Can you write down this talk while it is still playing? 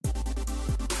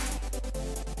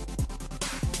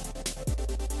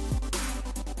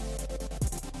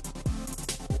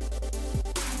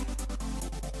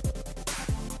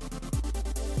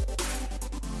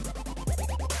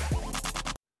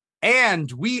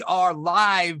And we are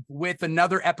live with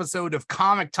another episode of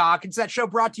Comic Talk. It's that show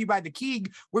brought to you by The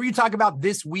Keeg, where we talk about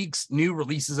this week's new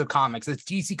releases of comics. It's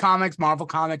DC Comics, Marvel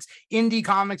Comics, Indie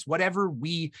Comics, whatever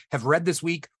we have read this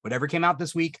week, whatever came out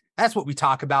this week. That's what we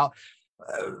talk about.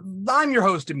 I'm your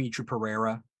host, Dimithri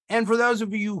Perera. And for those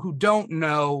of you who don't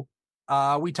know,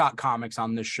 we talk comics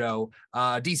on this show.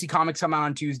 DC Comics come out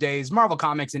on Tuesdays, Marvel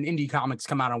Comics and Indie Comics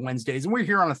come out on Wednesdays, and we're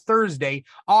here on a Thursday,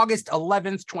 August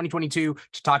 11th, 2022,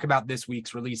 to talk about this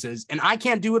week's releases. And I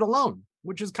can't do it alone,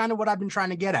 which is kind of what I've been trying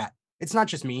to get at. It's not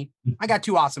just me. I got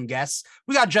two awesome guests.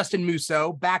 We got Justin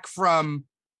Mooseau back from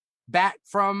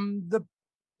the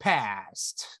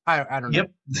past. I don't know.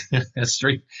 Yep.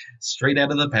 straight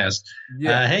out of the past.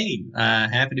 Yeah. Hey,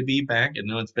 happy to be back. I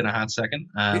know it's been a hot second,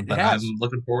 but I'm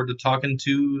looking forward to talking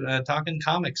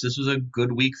comics. This was a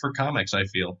good week for comics, I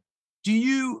feel.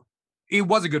 It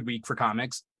was a good week for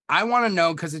comics. I want to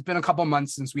know, because it's been a couple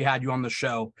months since we had you on the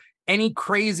show, any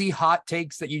crazy hot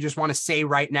takes that you just want to say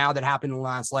right now that happened in the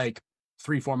last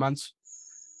 3-4 months?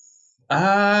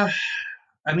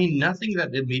 I mean, nothing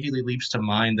that immediately leaps to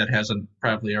mind that hasn't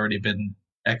probably already been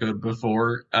echoed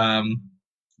before.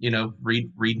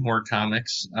 Read more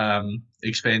comics,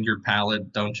 expand your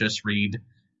palette. Don't just read,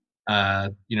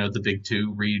 the big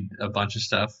two. Read a bunch of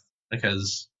stuff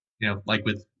because, like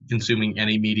with consuming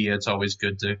any media, it's always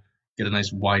good to get a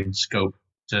nice wide scope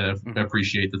to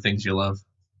appreciate the things you love.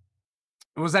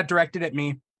 Was that directed at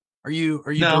me? Are you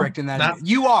No, directing that?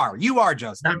 You are,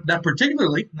 Justin. Not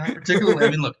particularly. I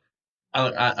mean, look.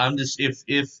 I'm just if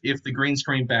the green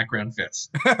screen background fits,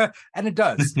 and it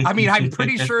does. I mean, I'm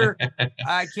pretty sure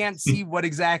I can't see what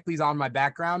exactly is on my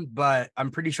background, but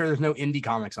I'm pretty sure there's no indie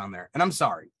comics on there. And I'm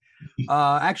sorry.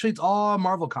 Actually, it's all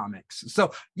Marvel comics.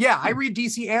 So yeah, I read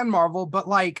DC and Marvel, but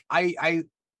I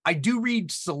do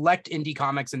read select indie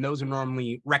comics, and those are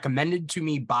normally recommended to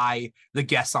me by the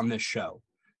guests on this show.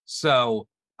 So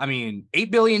I mean,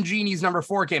 8 Billion Genies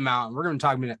 #4 came out, and we're gonna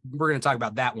talk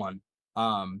about that one.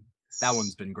 That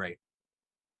one's been great,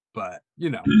 but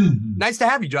nice to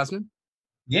have you, Justin.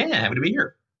 Yeah, happy to be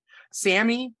here.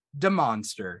 Sami the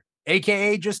Monster,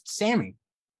 aka just Sami.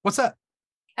 What's up?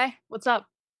 Hey, what's up?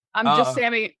 I'm just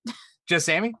Sami. Just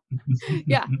Sami?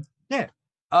 Yeah. Yeah.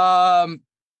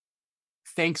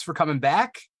 Thanks for coming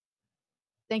back.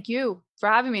 Thank you for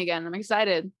having me again. I'm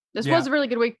excited. This was a really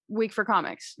good week for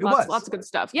comics. Lots of good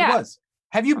stuff. Yeah. It was.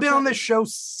 Have you been on this show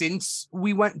since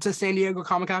we went to San Diego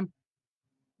Comic-Con?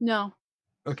 No.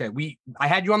 Okay, I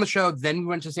had you on the show, then we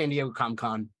went to San Diego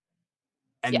Comic-Con,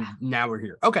 and now we're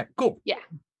here. Okay, cool. Yeah.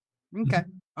 Okay.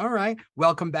 All right.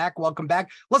 Welcome back.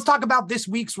 Let's talk about this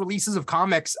week's releases of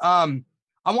comics. I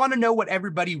want to know what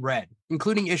everybody read,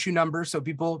 including issue numbers, so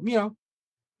people,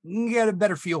 get a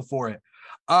better feel for it.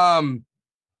 Who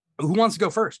wants to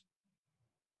go first?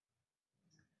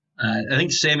 I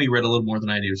think Sami read a little more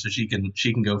than I do, so she can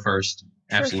go first.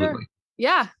 Absolutely. Sure.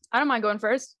 Yeah, I don't mind going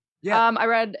first. Yeah. I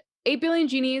read 8 Billion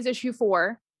Genies issue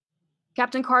 4,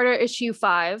 Captain Carter issue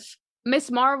 5,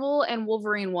 Miss Marvel and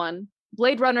Wolverine 1,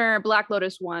 Blade Runner Black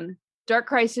Lotus 1, Dark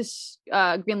Crisis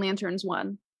Green Lanterns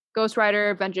 1, Ghost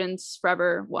Rider Vengeance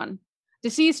Forever 1,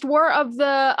 Deceased War of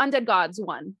the Undead Gods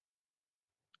 1.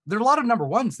 There are a lot of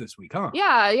 #1s this week, huh?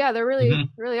 Yeah, there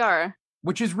really are.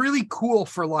 Which is really cool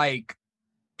for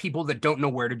people that don't know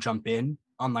where to jump in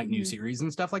on new series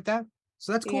and stuff like that.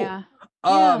 So that's cool. Yeah.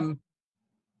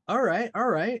 All right.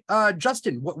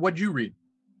 Justin, what'd you read?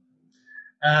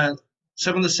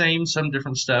 Some of the same, some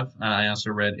different stuff. I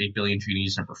also read 8 Billion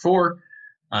Genies #4.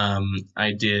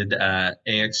 I did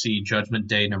AXE Judgment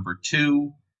Day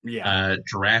 #2. Yeah.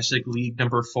 Jurassic League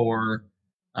 #4.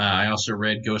 I also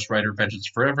read Ghost Rider Vengeance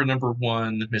Forever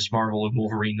 #1, Miss Marvel and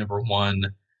Wolverine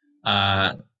 #1,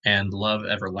 and Love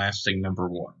Everlasting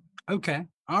 #1. Okay.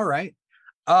 All right.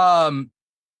 Are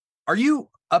you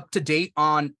up to date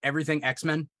on everything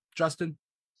X-Men, Justin?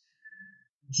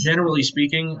 Generally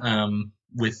speaking,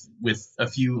 with a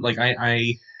few,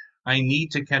 I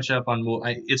need to catch up on.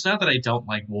 It's not that I don't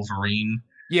like Wolverine.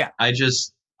 Yeah.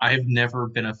 I've never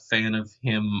been a fan of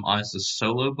him as a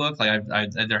solo book.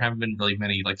 There haven't been really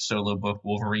many solo book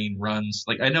Wolverine runs.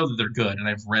 I know that they're good and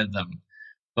I've read them,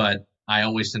 but I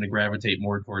always tend to gravitate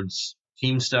more towards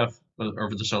team stuff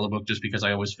over the solo book, just because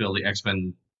I always feel the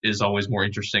X-Men is always more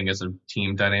interesting as a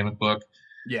team dynamic book.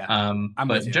 Yeah.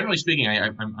 But generally speaking,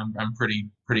 I'm pretty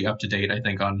up to date, I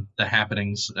think, on the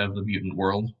happenings of the mutant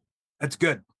world. That's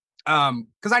good.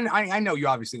 Because I know you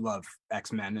obviously love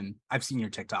X-Men, and I've seen your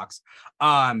TikToks.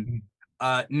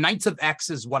 Knights of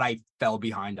X is what I fell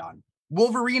behind on.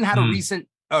 Wolverine had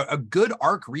a good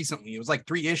arc recently. It was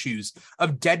 3 issues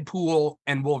of Deadpool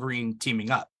and Wolverine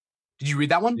teaming up. Did you read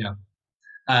that one? Yeah.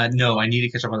 No, I need to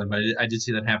catch up on them, but I did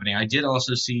see that happening. I did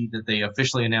also see that they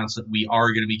officially announced that we are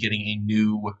going to be getting a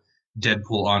new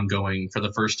Deadpool ongoing for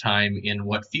the first time in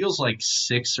what feels like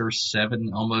 6 or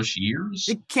 7 almost years.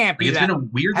 It can't be Like, it's that. been a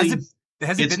weirdly.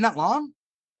 Has it been that long?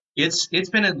 It's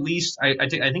been at least I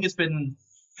think it's been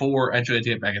 4. Actually, I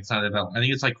take it back. It's not that long. I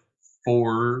think it's like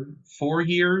 4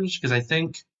 years because I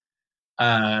think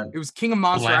It was King of the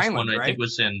Monster last Island, one I right? think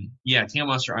was in King of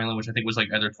Monster Island, which I think was like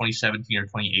either 2017 or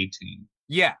 2018.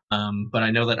 Yeah. But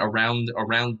I know that around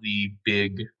the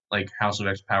big like House of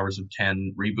X Powers of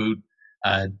 10 reboot,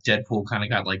 Deadpool kind of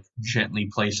got like gently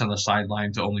placed on the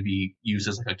sideline to only be used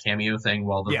as like a cameo thing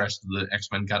while the rest of the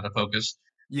X-Men got to focus.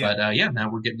 Yeah. But now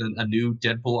we're getting a new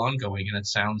Deadpool ongoing, and it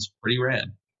sounds pretty rad.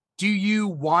 Do you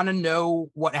want to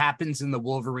know what happens in the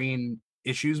Wolverine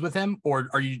issues with him, or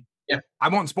are you? Yeah, I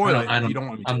won't spoil it if you don't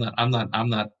want me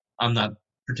to. I'm not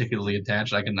particularly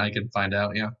attached. I can find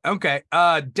out. Yeah. Okay.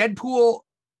 Deadpool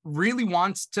really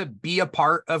wants to be a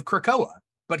part of Krakoa,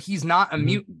 but he's not a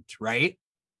mutant, right?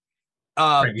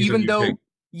 Even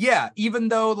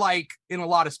though like in a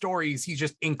lot of stories he's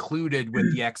just included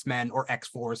with the X-Men or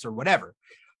X-Force or whatever.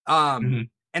 And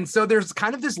so there's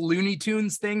kind of this Looney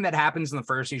Tunes thing that happens in the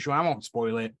first issue. I won't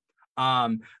spoil it.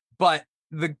 But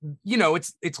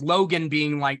it's Logan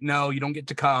being like, no, you don't get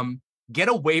to come. Get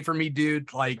away from me,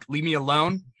 dude. Like, leave me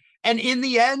alone. And in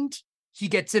the end, he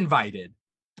gets invited.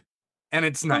 And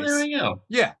it's nice. There we go.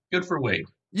 Yeah. Good for Wade.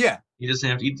 Yeah. He doesn't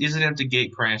have to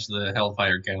gate crash the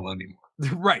Hellfire Gala anymore.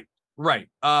 Right.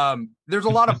 There's a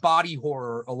lot of body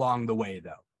horror along the way,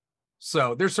 though.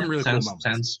 So there's some really cool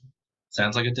moments.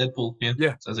 Sounds like a Deadpool.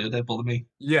 Yeah. Sounds like a Deadpool to me.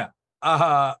 Yeah.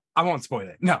 I won't spoil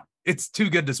it. No, it's too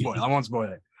good to spoil. I won't spoil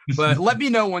it. But let me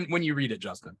know when you read it,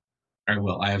 Justin. I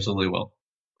will. I absolutely will.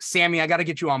 Sammy, I got to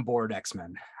get you on board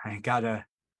X-Men. I gotta.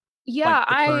 Yeah,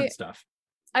 current stuff.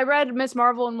 I read Miss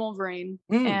Marvel and Wolverine,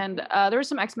 and there was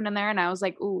some X-Men in there, and I was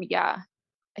like, "Ooh, yeah,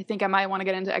 I think I might want to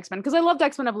get into X-Men," because I loved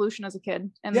X-Men Evolution as a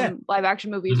kid and the live action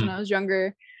movies when I was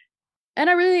younger, and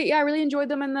I really enjoyed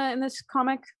them in this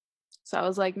comic. So I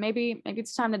was like, maybe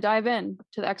it's time to dive in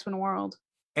to the X-Men world.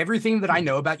 Everything that I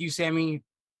know about you, Sammy,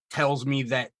 tells me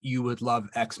that you would love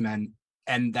X-Men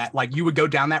and that like you would go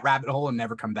down that rabbit hole and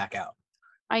never come back out.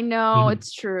 I know,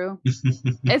 it's true.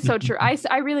 It's so true.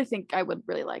 I really think I would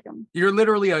really like them. You're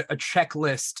literally a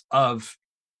checklist of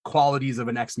qualities of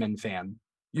an X-Men fan.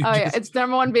 It's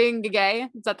number one being gay.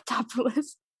 It's at the top of the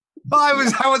list. Well,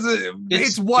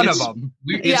 it's one of them.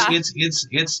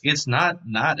 It's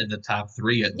not in the top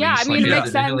 3 at least. Yeah, I mean, it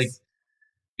makes sense. Like,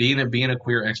 being a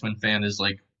queer X-Men fan is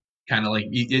like kind of like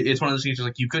it's one of those things where,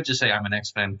 like, you could just say I'm an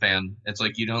X-Men fan. It's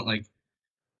like you don't like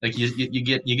you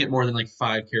get more than like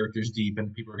 5 characters deep,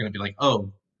 and people are going to be like,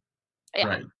 oh,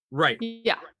 right,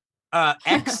 yeah.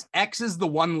 X is the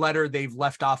one letter they've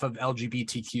left off of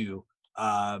LGBTQ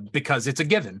because it's a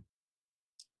given.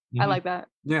 I like that.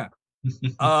 Yeah.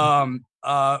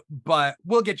 But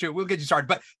we'll get you started.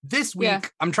 But this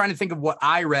week, I'm trying to think of what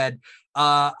I read.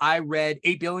 I read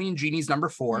 8 Billion Genies number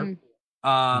 4.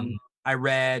 I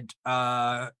read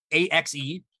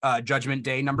AXE Judgment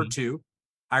Day number 2.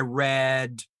 I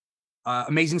read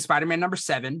Amazing Spider-Man number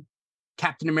 7,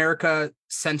 Captain America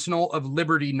Sentinel of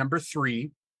Liberty number 3.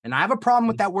 And I have a problem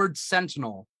with that word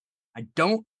Sentinel. I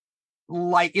don't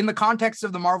like, in the context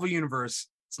of the Marvel Universe,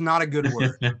 it's not a good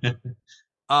word.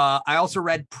 I also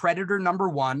read Predator number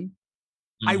 1.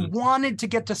 I wanted to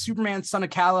get to Superman Son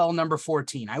of Kal-El number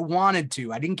 14. I wanted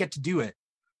to. I didn't get to do it.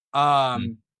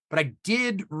 But I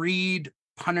did read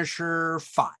Punisher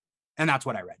 5. And that's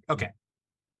what I read. Okay.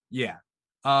 Yeah.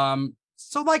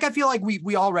 So like I feel like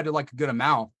we all read it like a good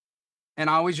amount. And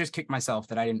I always just kick myself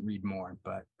that I didn't read more,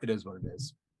 but it is what it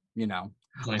is. You know.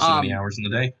 There's only so many hours in the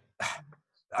day.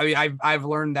 I mean, I've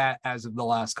learned that as of the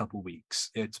last couple weeks.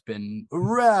 It's been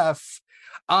rough.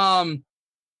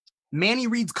 Manny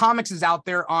Reads Comics is out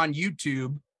there on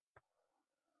YouTube.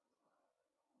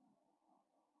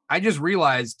 I just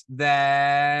realized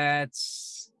that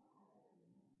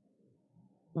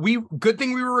good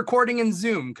thing we were recording in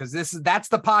Zoom, because that's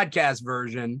the podcast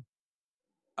version.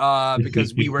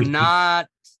 Because we were not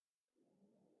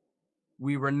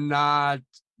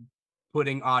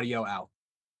putting audio out.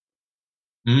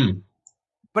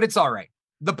 But it's all right.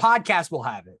 The podcast will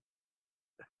have it.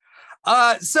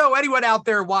 So anyone out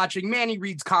there watching, Manny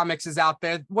Reads Comics is out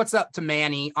there. What's up to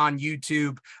Manny on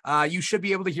YouTube? You should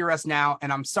be able to hear us now.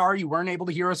 And I'm sorry you weren't able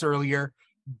to hear us earlier,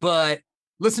 but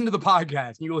listen to the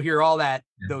podcast. You will hear all that,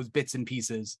 those bits and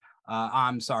pieces.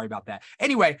 I'm sorry about that.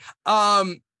 Anyway,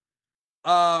 I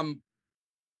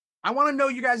want to know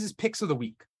you guys' picks of the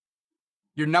week.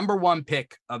 Your number one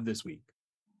pick of this week.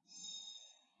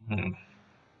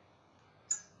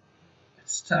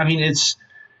 I mean,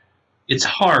 it's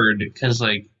hard because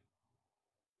like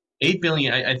 8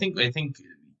 billion. I think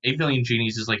 8 billion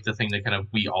genies is like the thing that kind of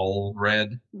we all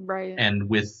read, Right. and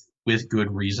with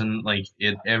good reason. Like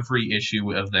every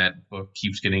issue of that book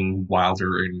keeps getting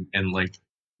wilder and like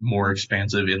more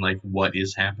expansive in like what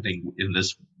is happening in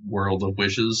this world of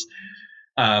wishes.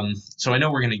 So I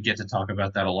know we're going to get to talk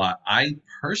about that a lot. I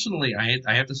personally,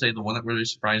 I have to say the one that really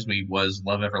surprised me was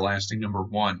Love Everlasting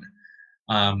 #1.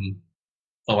 Um,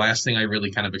 the last thing I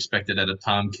really kind of expected out of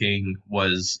Tom King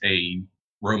was a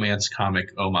romance comic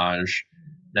homage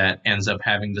that ends up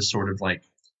having this sort of like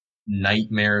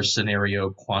nightmare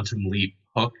scenario quantum leap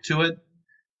hook to it.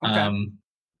 Okay.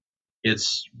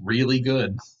 It's really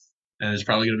good. And it's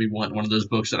probably going to be one of those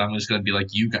books that I'm just going to be like,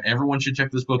 everyone should check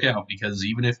this book out, because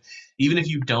even if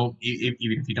you don't even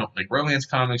if you don't like romance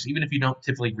comics, even if you don't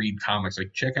typically read comics,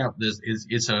 like check out this.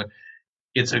 It's a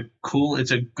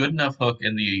good enough hook,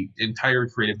 and the entire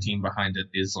creative team behind it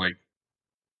is like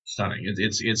stunning.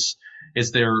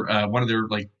 It's their one of their,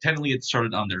 like, technically it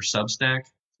started on their Substack.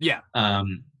 Yeah.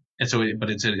 And so but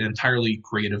it's an entirely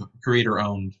creator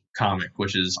owned comic,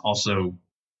 which is also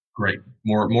great.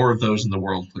 More of those in the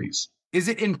world, please. Is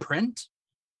it in print?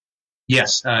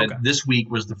 Yes. Okay. This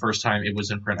week was the first time it was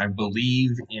in print. I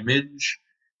believe Image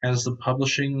has the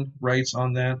publishing rights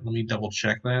on that. Let me double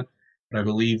check that. But I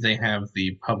believe they have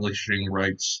the publishing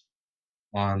rights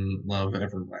on Love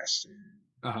Everlasting.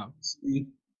 Let's see.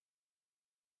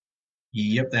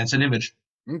 Yep, that's an Image.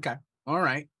 Okay. All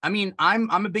right. I mean, I'm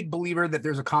a big believer that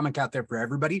there's a comic out there for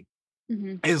everybody,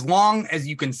 Mm-hmm. as long as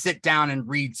you can sit down and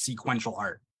read sequential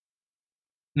art.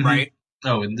 Mhm. Right.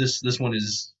 Oh, and this one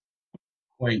is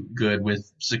quite good with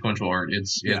sequential art.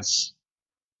 It's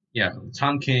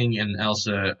Tom King and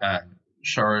Elsa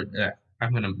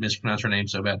I'm gonna mispronounce her name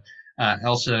so bad.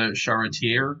 Elsa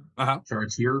Charretier.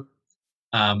 Charretier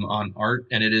on art,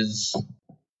 and it is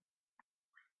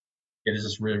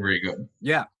just really, really good.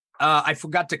 Yeah. I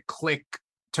forgot to click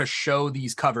to show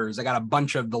these covers. I got a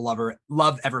bunch of the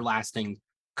Love Everlasting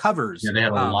covers. Yeah, they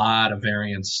have a lot of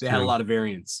variants. They had a lot of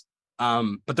variants.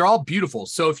 But they're all beautiful.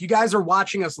 So if you guys are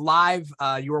watching us live,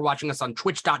 you are watching us on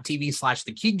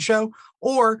twitch.tv/The Keeg Show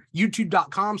or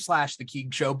youtube.com/The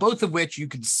Keeg Show, both of which you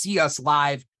can see us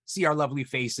live, see our lovely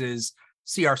faces,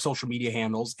 see our social media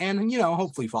handles, and,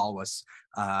 hopefully follow us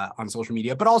on social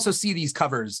media, but also see these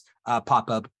covers pop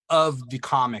up of the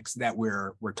comics that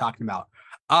we're talking about.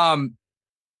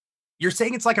 You're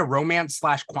saying it's like a romance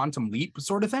 / quantum leap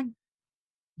sort of thing?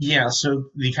 Yeah,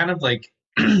 so the kind of like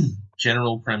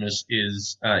general premise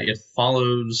is it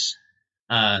follows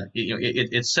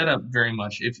it's set up very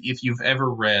much, if you've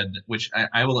ever read, which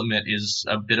I will admit is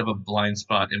a bit of a blind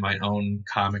spot in my own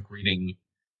comic reading,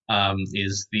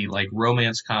 is the like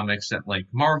romance comics that like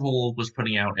Marvel was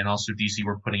putting out and also DC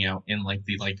were putting out in like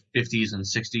the 50s and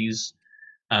 60s,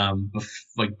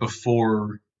 like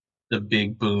before the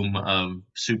big boom of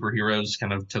superheroes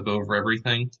kind of took over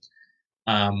everything.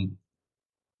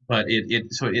 But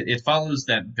it follows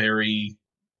that very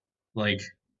like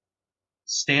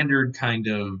standard kind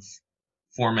of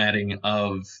formatting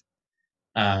of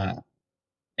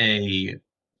a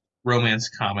romance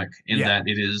comic, in that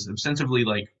it is ostensibly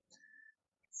like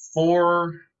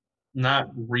four not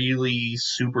really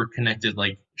super connected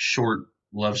like short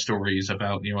love stories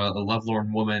about a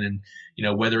lovelorn woman,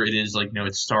 and whether it is like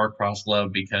it's star-crossed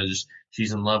love because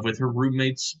she's in love with her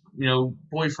roommate's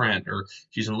boyfriend, or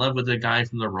she's in love with a guy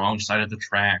from the wrong side of the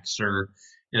tracks, or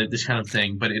this kind of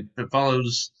thing. But it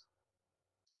follows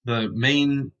the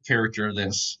main character of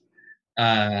this,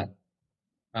 a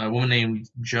woman named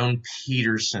Joan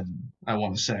Peterson, I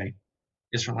want to say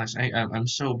is her last name. I'm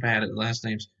so bad at last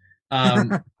names.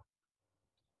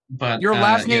 But your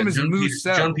last name is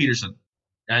Mooseau. Joan Peterson.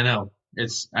 I know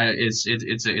it's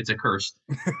a curse.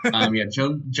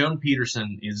 Joan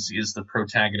Peterson is the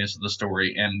protagonist of the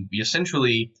story, and we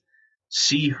essentially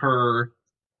see her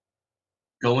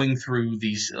going through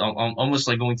these almost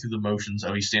like going through the motions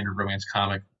of a standard romance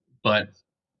comic, but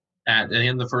at the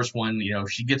end of the first one,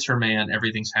 she gets her man,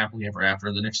 everything's happily ever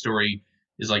after. The next story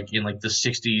is like in like the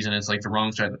 60s, and it's like the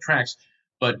wrong side of the tracks.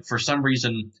 But for some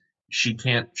reason, she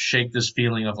can't shake this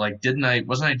feeling of like,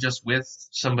 wasn't I just with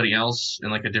somebody else in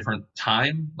like a different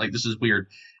time? Like, this is weird.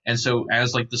 And so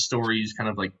as like the stories kind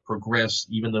of like progress,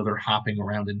 even though they're hopping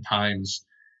around in times,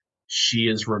 she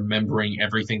is remembering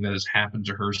everything that has happened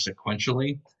to her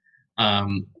sequentially.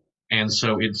 And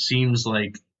so it seems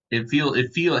like it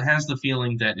has the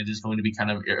feeling that it is going to be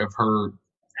kind of her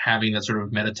having that sort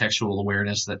of metatextual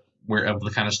awareness of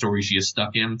the kind of story she is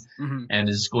stuck in, and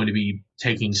is going to be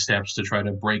taking steps to try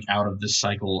to break out of this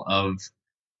cycle of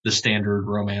the standard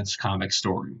romance comic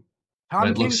story. Tom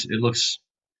But King. it looks,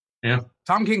 yeah.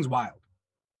 Tom King's wild.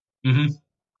 Mm-hmm.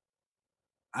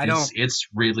 I don't. It's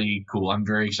really cool. I'm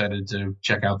very excited to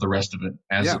check out the rest of it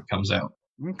as it comes out.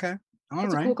 Okay. All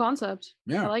That's right. a cool concept.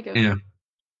 Yeah. I like it. Yeah.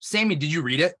 Sammy, did you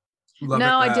read it?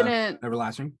 No, I didn't.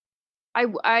 Everlasting.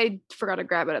 I forgot to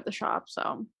grab it at the shop,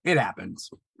 so It happens.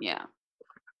 yeah.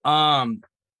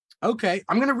 Okay.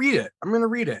 I'm gonna read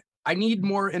it. I need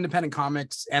more independent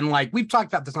comics, and like we've talked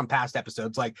about this on past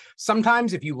episodes. Like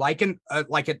sometimes if you like an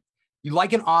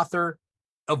author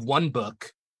of one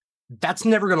book, that's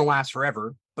never gonna last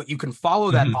forever, but you can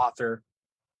follow that author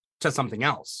to something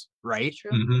else, right?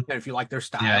 True. Mm-hmm. And if you like their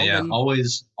style, Yeah. then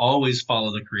Always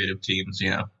follow the creative teams.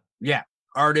 Yeah. yeah,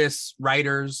 artists,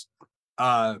 writers,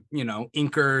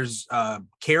 inkers,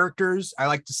 characters. I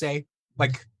like to say,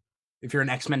 like, if you're an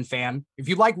X-Men fan, if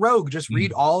you like Rogue, just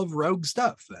read all of Rogue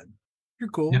stuff. Then you're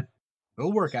cool. Yeah.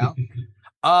 It'll work out.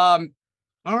 All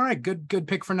right, good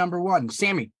pick for number one.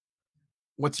 Sammy,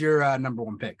 what's your number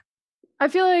one pick? I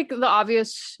feel like the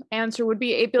obvious answer would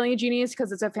be 8 Billion Genies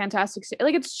because it's a fantastic,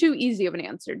 like it's too easy of an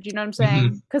answer. Do you know what I'm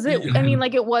saying? Because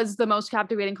it was the most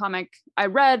captivating comic I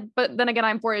read, but then again,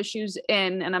 I'm 4 issues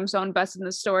in and I'm so invested in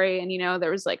the story, and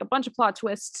there was like a bunch of plot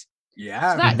twists.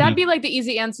 Yeah, so that'd be like the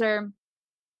easy answer.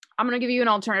 I'm gonna give you an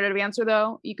alternative answer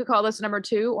though. You could call this number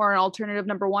 2 or an alternative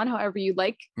number 1, however you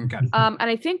like. Okay. And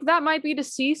I think that might be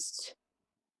Deceased,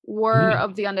 War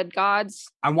of the Undead Gods.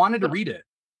 I wanted to read it.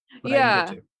 But yeah. I didn't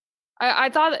get to.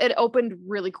 I thought it opened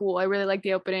really cool. I really liked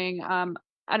the opening. I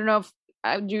don't know if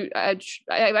I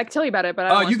can tell you about it, but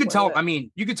I you could tell. It. I mean,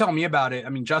 you could tell me about it. I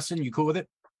mean, Justin, you cool with it?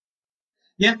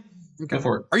 Yeah. Okay. Go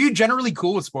for it. Are you generally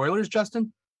cool with spoilers,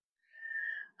 Justin?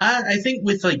 I think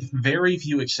with like very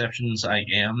few exceptions, I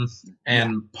am,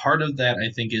 and part of that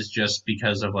I think is just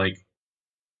because of like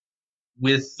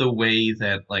with the way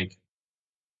that like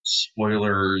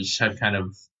spoilers have kind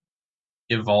of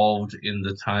evolved in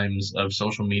the times of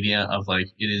social media of like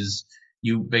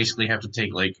you basically have to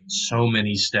take like so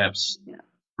many steps to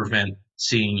prevent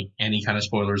seeing any kind of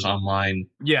spoilers online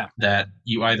that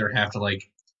you either have to like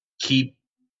keep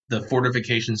the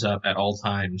fortifications up at all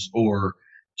times or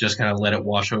just kind of let it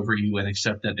wash over you and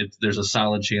accept that there's a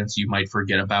solid chance you might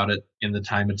forget about it in the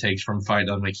time it takes from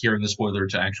like hearing the spoiler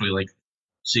to actually like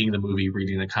seeing the movie,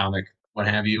 reading the comic, what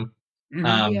have you.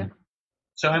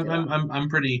 So I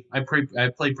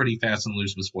play pretty fast and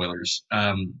loose with spoilers.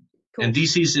 Cool. And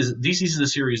DC's is a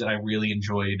series that I really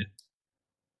enjoyed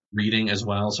reading as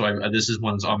well. So this is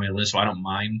one that's on my list, so I don't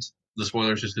mind the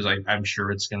spoilers just because I'm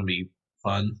sure it's going to be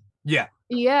fun. Yeah.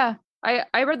 Yeah.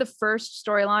 I read the first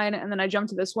storyline and then I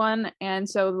jumped to this one, and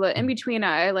so the in between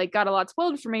I like got a lot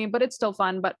spoiled for me, but it's still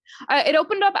fun. But it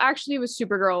opened up actually with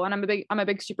Supergirl, and I'm a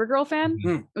big Supergirl fan.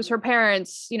 It was her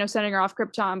parents, sending her off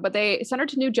Krypton, but they sent her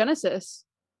to New Genesis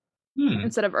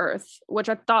instead of Earth, which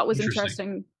I thought was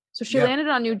interesting. So she landed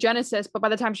on New Genesis, but by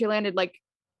the time she landed, like,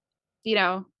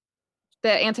 the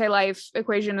anti-life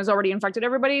equation has already infected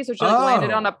everybody. So she landed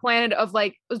on a planet of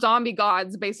like zombie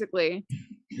gods, basically.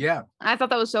 Yeah. I thought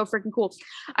that was so freaking cool.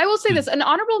 I will say this, an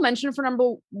honorable mention for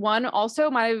number 1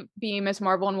 also might be Miss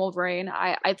Marvel and Wolverine.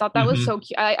 I thought that was so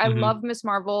cute. I love Miss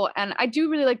Marvel, and I do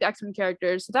really like the X-Men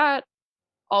characters. So that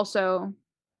also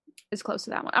is close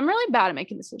to that one. I'm really bad at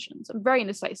making decisions. I'm very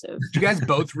indecisive. Did you guys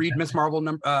both read Miss Marvel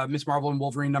and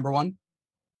Wolverine number 1?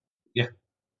 Yeah.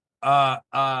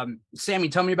 Sammy,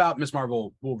 tell me about Miss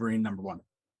Marvel Wolverine number 1,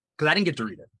 because I didn't get to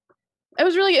read it. It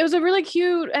was a really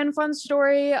cute and fun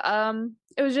story.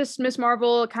 It was just Miss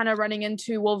Marvel kind of running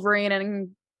into Wolverine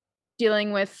and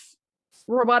dealing with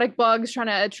robotic bugs trying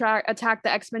to attack the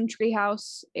X-Men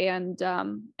treehouse, and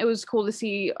it was cool to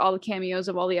see all the cameos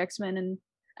of all the X-Men, and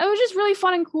it was just really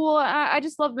fun and cool. I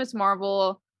just love Miss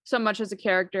Marvel so much as a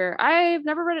character. I've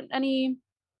never read any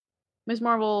Miss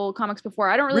Marvel comics before.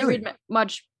 I don't really read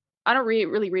much. I don't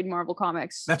really read Marvel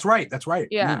comics. That's right.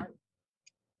 Yeah.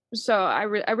 So I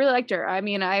really liked her. I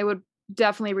mean, I would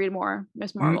definitely read more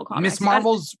Miss Marvel comics. Miss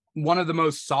Marvel's one of the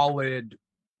most solid,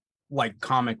 like,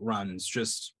 comic runs.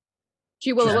 Just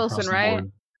G. Willow Wilson, right?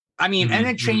 I mean, and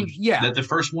it changed. Yeah, the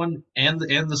first one and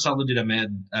the Solitude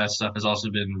Ahmed stuff has also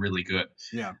been really good.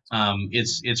 Yeah.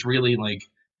 It's really like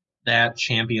that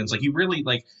champions like you really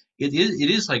like it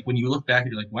is like when you look back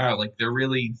and you're like, wow, like there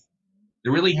really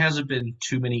hasn't been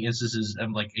too many instances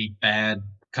of like a bad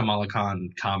Kamala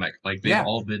Khan comic. Like they've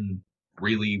all been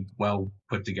really well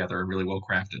put together and really well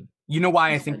crafted. You know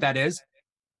why I think that is?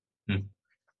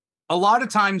 A lot of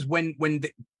times when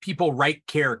people write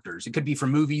characters, it could be for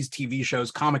movies, TV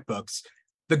shows, comic books,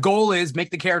 the goal is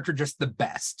make the character just the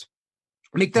best.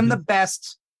 Make them the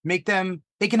best. They can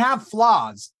have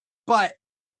flaws, but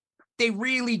they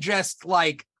really just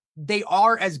like they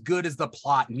are as good as the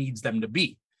plot needs them to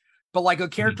be. But like a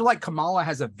character like Kamala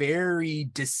has a very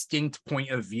distinct point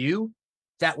of view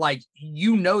that, like,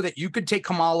 you know, that you could take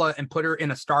Kamala and put her in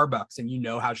a Starbucks and you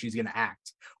know how she's going to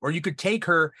act. Or you could take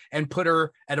her and put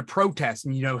her at a protest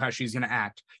and you know how she's going to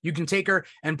act. You can take her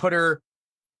and put her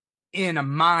in a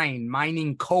mine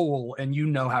mining coal and you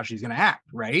know how she's going to act,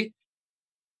 right?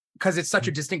 Because it's such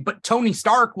a distinct, but Tony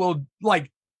Stark will, like,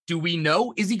 do we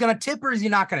know? Is he going to tip or is he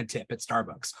not going to tip at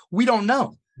Starbucks? We don't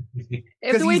know.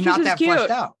 If the he's not waitress is that cute, fleshed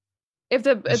out. if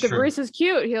the That's true. barista's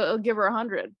cute, he'll give her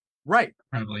 100. Right.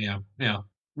 Probably, yeah.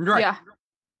 Right. Yeah.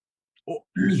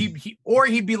 Or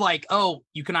he'd be like, oh,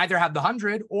 you can either have the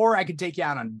 100 or I could take you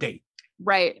out on a date.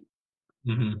 Right.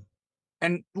 Mm-hmm.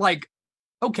 And like,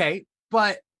 okay,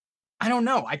 but I don't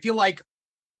know. I feel like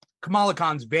Kamala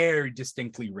Khan's very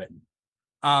distinctly written.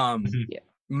 Yeah.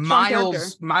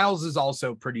 Miles is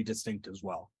also pretty distinct as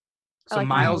well. So like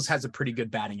Miles Miles. has a pretty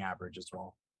good batting average as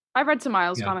well. I've read some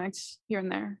Miles Yeah. comics here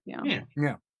and there.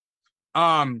 Yeah.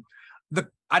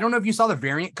 I don't know if you saw the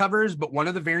variant covers, but one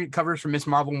of the variant covers for Miss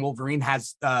Marvel and Wolverine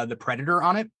has the Predator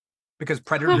on it because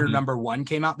Predator #1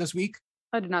 came out this week.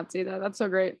 I did not see that. That's so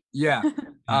great. Yeah.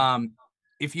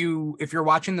 If you're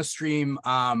watching the stream,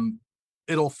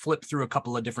 it'll flip through a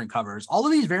couple of different covers. All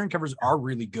of these variant covers are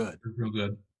really good. They're real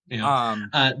good. Yeah.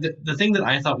 The thing that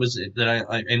I thought was that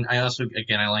I also,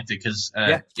 again, I liked it because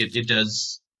it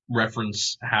does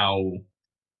reference how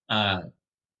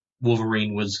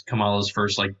Wolverine was Kamala's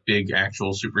first like big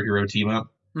actual superhero team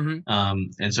up.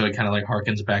 And so it kind of like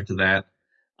harkens back to that.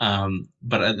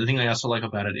 But the thing I also like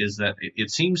about it is that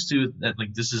it seems to that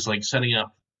like this is like setting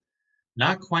up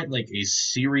not quite like a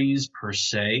series per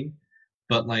se,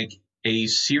 but like a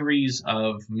series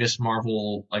of Miss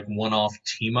Marvel like one-off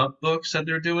team up books that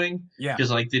they're doing. Yeah.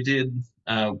 Because like they did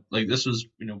like this was,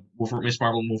 you know, Miss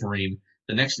Marvel and Wolverine.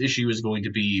 The next issue is going to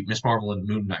be Miss Marvel and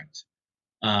Moon Knight.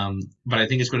 But I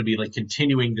think it's going to be like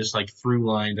continuing this like through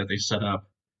line that they set up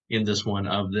in this one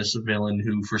of this villain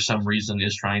who for some reason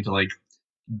is trying to like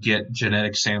get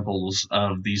genetic samples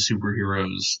of these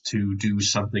superheroes to do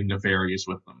something nefarious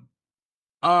with them.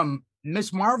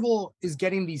 Miss Marvel is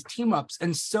getting these team ups,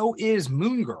 and so is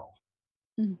Moon Girl.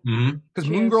 Because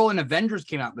Moon Girl and Avengers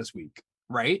came out this week,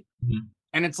 right?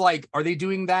 And it's like, are they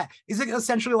doing that? Is it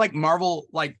essentially like Marvel,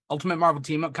 like Ultimate Marvel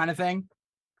team up kind of thing?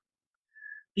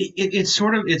 It's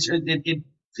sort of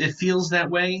it feels that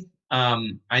way.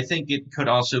 I think it could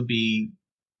also be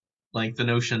like the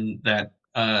notion that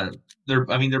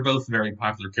they're both very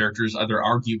popular characters. They're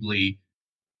arguably,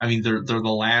 they're the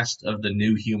last of the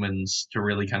new humans to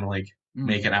really kind of like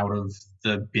make it out of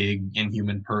the big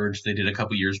Inhuman purge they did a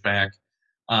couple years back.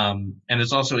 And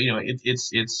it's also, you know,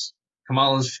 it's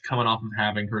Kamala's coming off of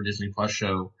having her Disney Plus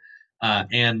show,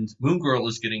 and Moon Girl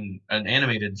is getting an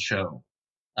animated show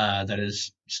that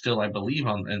is still, I believe,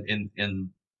 in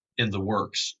the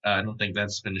works. I don't think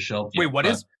that's been shelved yet. Wait, what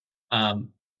is?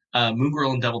 Moon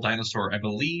Girl and Devil Dinosaur, I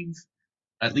believe.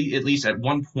 At least at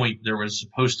one point there was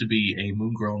supposed to be a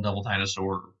Moon Girl and Devil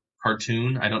Dinosaur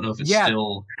cartoon. I don't know if it's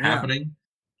still happening.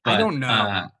 But, I don't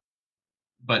know.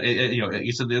 But you know,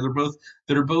 so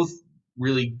they're both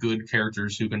really good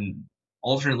characters who can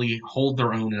alternately hold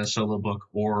their own in a solo book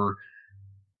or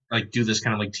like do this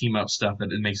kind of like team up stuff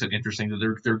that it makes it interesting.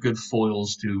 That they're good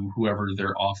foils to whoever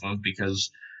they're off of,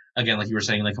 because again, like you were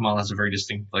saying, like Kamala has a very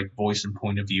distinct like voice and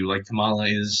point of view. Like Kamala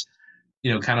is,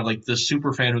 you know, kind of like the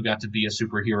super fan who got to be a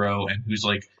superhero and who's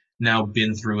like now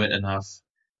been through it enough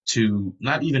to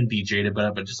not even be jaded,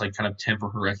 but just like kind of temper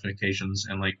her expectations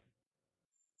and like,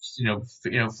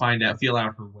 feel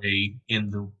out her way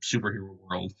in the superhero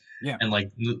world. Yeah. And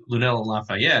like Lunella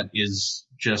Lafayette is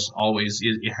just always,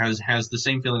 it has the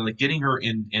same feeling. Like getting her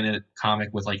in a comic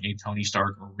with like a Tony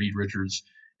Stark or Reed Richards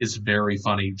is very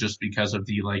funny just because of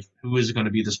the like, who is going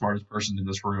to be the smartest person in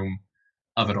this room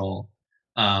of it all.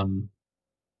 And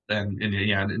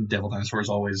Devil Dinosaur is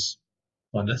always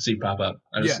fun to see pop up.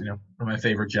 One of my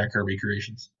favorite Jack Kirby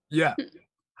creations. Yeah.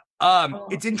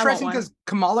 It's interesting because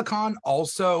Kamala Khan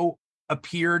also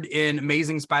appeared in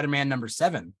Amazing Spider-Man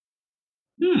 #7.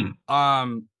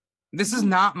 This is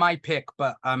not my pick,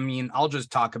 but I mean, I'll just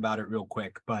talk about it real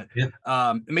quick. But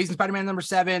Amazing Spider-Man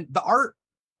 #7, the art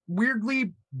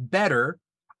weirdly better.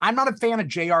 I'm not a fan of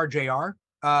JR.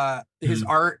 His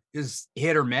art is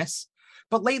hit or miss,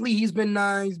 but lately he's been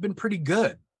pretty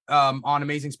good on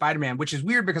Amazing Spider-Man, which is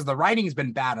weird because the writing has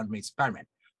been bad on Amazing Spider-Man.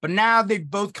 But now they've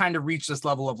both kind of reached this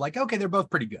level of like, okay, they're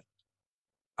both pretty good.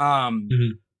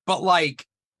 But like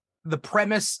the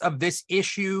premise of this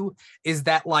issue is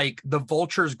that like the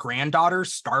Vulture's granddaughter,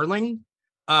 Starling,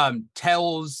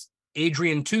 tells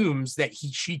Adrian Toomes that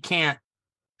she can't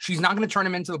she's not going to turn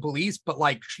him into the police, but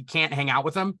like she can't hang out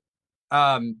with him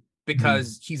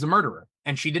because he's a murderer.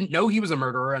 And she didn't know he was a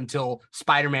murderer until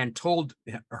Spider-Man told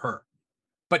her.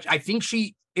 But I think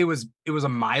it was a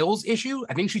Miles issue.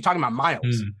 I think she's talking about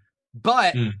Miles.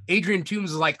 But Adrian Toomes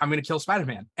is like, I'm going to kill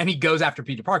Spider-Man. And he goes after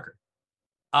Peter Parker.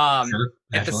 Sure,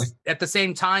 at the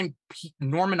same time,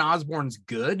 Norman Osborn's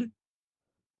good.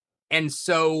 And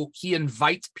so he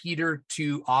invites Peter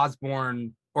to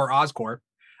Osborn or Oscorp.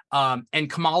 And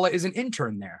Kamala is an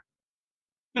intern there.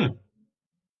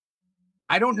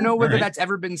 I don't know whether that's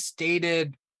ever been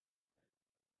stated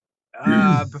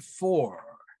before.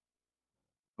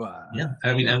 But yeah,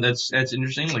 I mean, and that's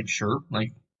interesting. Like, sure,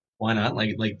 like, why not?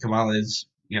 Like Kamala is,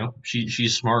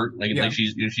 she's smart. Like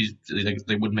she's, she's like,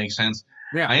 they would make sense.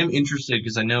 Yeah, I am interested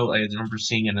because I remember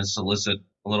seeing in a solicit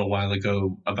a little while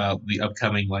ago about the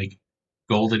upcoming like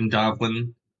Golden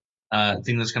Goblin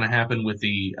thing that's going to happen with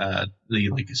the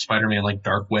like Spider-Man like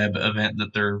Dark Web event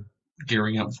that they're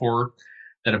gearing up for.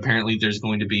 That apparently there's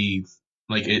going to be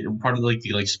like part of like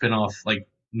the like spin-off like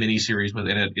mini series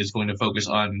within it is going to focus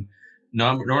on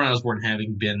Norman Osborn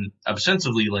having been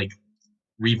ostensibly like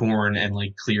reborn and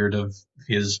like cleared of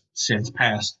his sins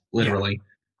past, literally,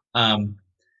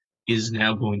 is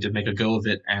now going to make a go of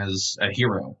it as a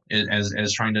hero,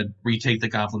 as trying to retake the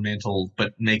Goblin mantle,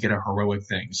 but make it a heroic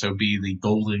thing. So be the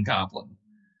Golden Goblin.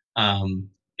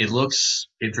 It looks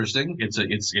interesting. It's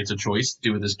a choice to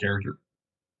do with this character.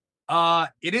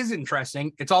 It is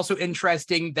interesting. It's also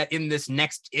interesting that in this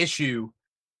next issue,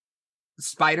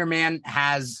 Spider-Man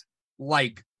has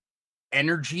like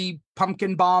energy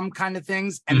pumpkin bomb kind of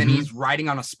things, and then he's riding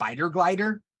on a spider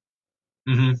glider.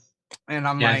 And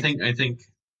I'm like, I think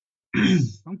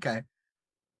okay.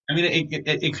 I mean,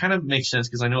 it kind of makes sense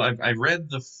because I know I read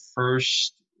the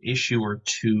first issue or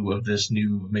two of this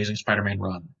new Amazing Spider-Man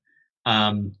run,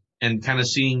 and kind of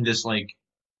seeing this like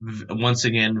once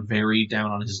again very down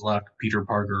on his luck Peter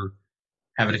Parker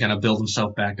having to kind of build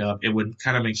himself back up. It would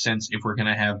kind of make sense if we're going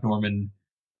to have Norman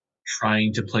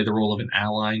trying to play the role of an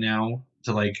ally now,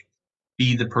 to like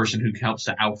be the person who helps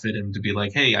to outfit him, to be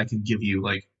like, hey, I can give you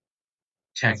like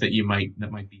tech that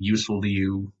might be useful to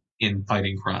you in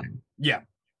fighting crime. Yeah.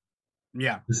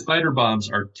 The spider bombs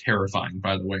are terrifying,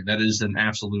 by the way. That is an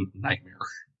absolute nightmare.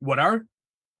 What are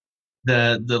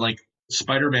the like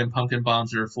Spider-Man pumpkin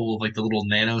bombs that are full of like the little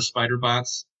nano spider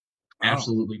bots?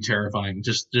 Absolutely terrifying.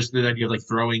 Just the idea of like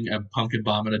throwing a pumpkin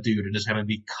bomb at a dude and just having it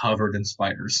be covered in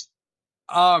spiders.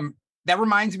 That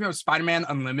reminds me of Spider-Man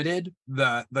Unlimited,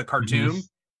 the cartoon,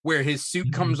 where his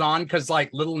suit comes on because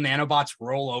like little nanobots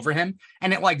roll over him,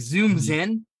 and it like zooms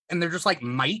in, and they're just like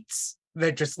mites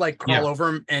that just like crawl over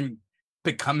him and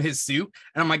become his suit.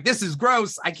 And I'm like, this is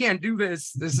gross. I can't do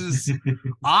this. This is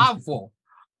awful.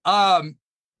 I'm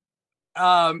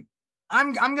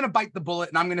gonna bite the bullet,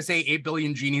 and I'm gonna say 8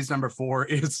 Billion Genies #4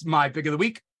 is my pick of the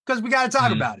week because we got to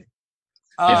talk about it.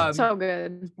 So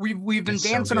good. We've been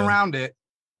dancing around it,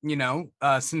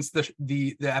 since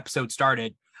the episode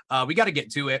started. We got to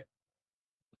get to it.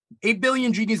 8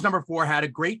 Billion Genies #4 had a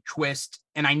great twist,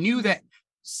 and I knew that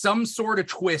some sort of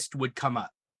twist would come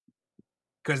up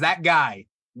because that guy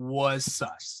was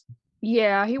sus.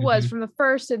 Yeah, he was from the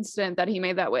first instant that he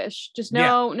made that wish. Just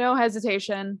no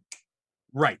hesitation.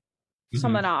 Right.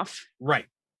 Something off. Right.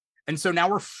 And so now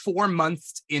we're 4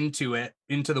 months into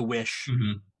the wish.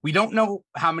 We don't know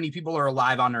how many people are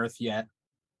alive on Earth yet.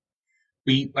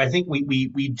 I think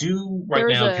we do right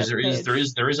now because there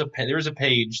is a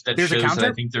page that shows that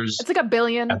I think it's like 1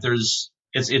 billion.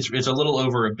 It's a little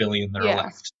over 1 billion that are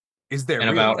left. Is there?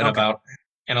 And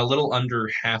and a little under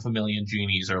 500,000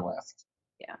 genies are left.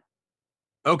 Yeah.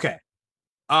 Okay.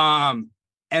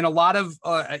 And a lot of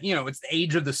it's the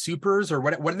age of the supers, or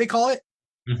what do they call it?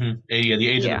 Yeah, the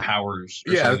age of the powers.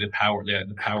 The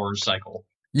power cycle.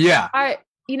 Yeah. I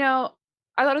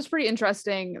thought it was pretty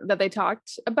interesting that they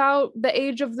talked about the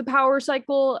age of the power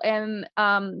cycle, and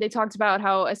they talked about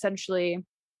how essentially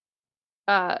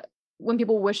when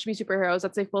people wish to be superheroes,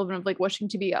 that's the equivalent of like wishing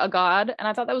to be a god. And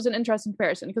I thought that was an interesting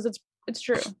comparison because it's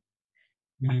true.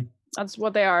 That's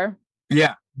what they are.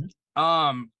 Yeah.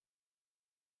 There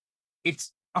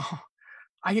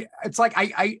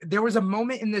was a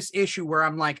moment in this issue where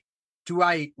I'm like, do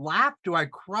I laugh? Do I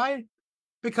cry?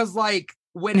 Because like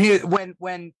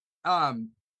when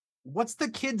what's the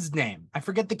kid's name? I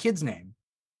forget the kid's name.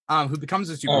 Who becomes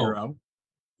a superhero.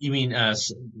 You mean I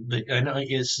know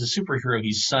it's a superhero,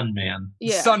 he's Sunman.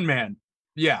 Yeah. Sunman.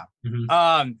 Yeah.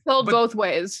 Spelled both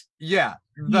ways. Yeah.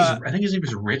 I think his name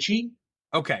is Richie.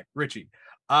 Okay, Richie.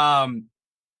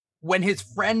 When his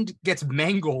friend gets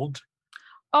mangled.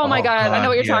 Oh my Oh, God, I know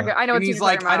what you're yeah. talking. I know And what he's you're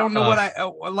like, talking I don't know Uh,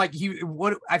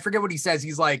 what I forget what he says.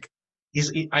 He's like,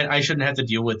 I shouldn't have to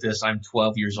deal with this. I'm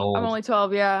 12 years I'm old. only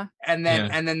 12. Yeah, and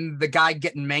Yeah. then the guy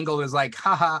getting mangled is like,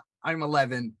 haha, I'm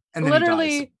 11, and then he dies.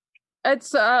 literally,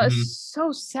 it's Mhm.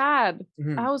 so sad.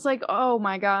 Mhm. I was like, oh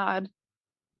my God,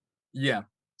 Yeah.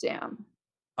 damn.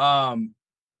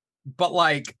 But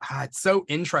like, it's so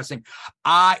interesting.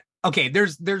 Okay,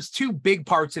 there's two big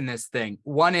parts in this thing.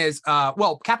 One is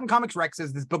well, Captain Comics Rex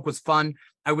says this book was fun.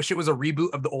 I wish it was a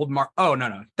reboot of the old Oh,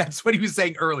 no, that's what he was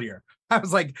saying earlier. I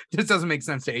was like, this doesn't make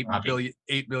sense to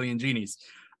 8 billion genies.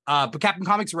 But Captain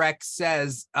Comics Rex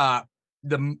says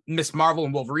the Miss Marvel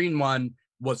and Wolverine one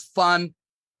was fun.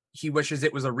 He wishes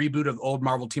it was a reboot of the old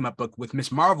Marvel team up book with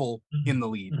Miss Marvel in the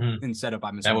lead instead of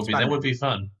by Miss Marvel. That would be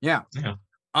fun. Yeah.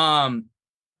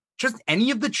 Just any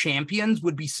of the champions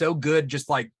would be so good, just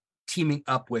like teaming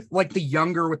up with like the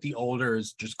younger with the older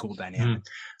is just cool dynamic.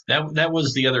 That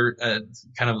was the other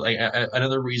kind of like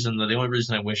another reason. The only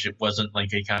reason I wish it wasn't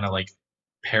like a kind of like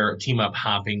team up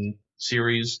hopping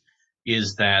series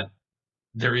is that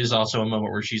there is also a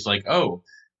moment where she's like, "Oh,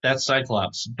 that's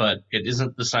Cyclops, but it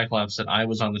isn't the Cyclops that I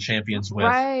was on the Champions with,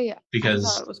 Right.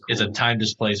 because It was cool. it's a time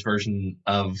displaced version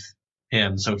of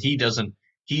him. So he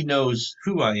knows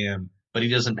who I am, but he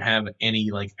doesn't have any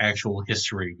like actual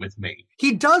history with me.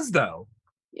 He does though.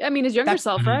 I mean, his younger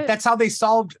self, right? That's how they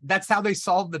solved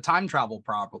the time travel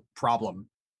problem.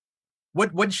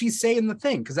 What did she say in the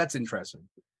thing? Because that's interesting.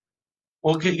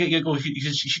 Well, she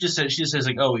just says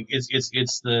like, "Oh,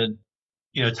 it's the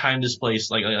time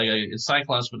displaced, like it's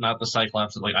Cyclops, but not the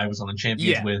Cyclops that like I was on the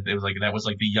Champions with. It was like that was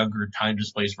like the younger time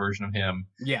displaced version of him."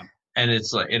 Yeah. And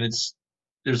there's like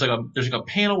a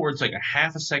panel where it's like a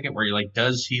half a second where you're like,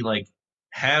 does he like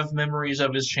have memories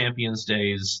of his Champions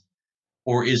days,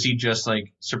 or is he just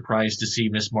like surprised to see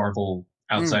Miss Marvel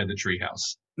outside the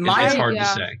treehouse? It's hard to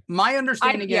say. My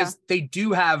understanding is they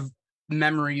do have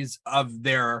memories of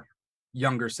their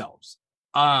younger selves,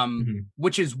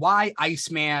 which is why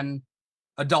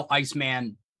Adult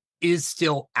Iceman is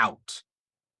still out,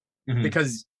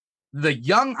 because the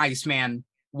young Iceman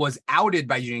was outed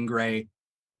by Jean Grey,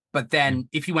 but then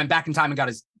if he went back in time and got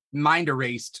his mind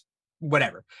erased,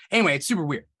 whatever. Anyway, it's super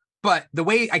weird. But the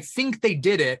way I think they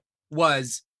did it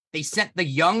was they sent the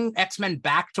young X-Men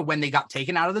back to when they got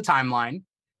taken out of the timeline.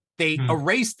 They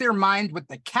erased their mind with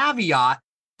the caveat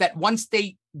that once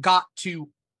they got to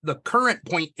the current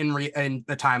point in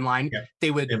the timeline,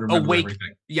 they would awake.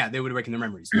 Everything. Yeah, they would awaken their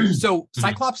memories. So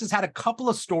Cyclops has had a couple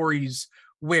of stories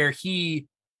where he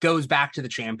goes back to the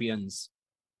Champions,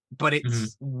 but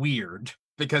it's weird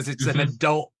because it's an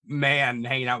adult man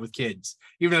hanging out with kids,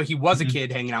 even though he was a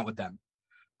kid hanging out with them.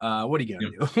 What are you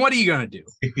gonna do? What are you gonna do?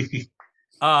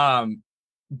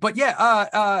 But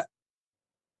yeah,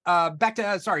 back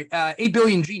to 8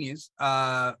 billion genies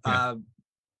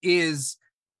is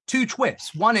two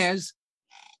twists. One is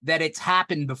that it's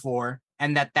happened before,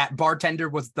 and that bartender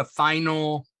was the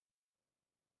final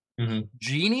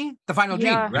genie, the final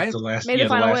genie, right? The last, made the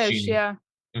final wish, genie. Yeah.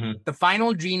 The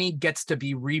final genie gets to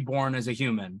be reborn as a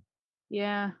human.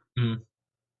 Yeah.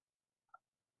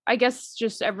 I guess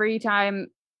just every time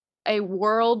a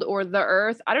world or the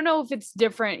Earth, I don't know if it's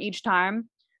different each time,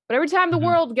 but every time the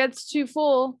world gets too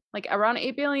full, like around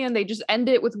 8 billion, they just end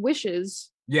it with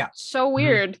wishes. Yeah. So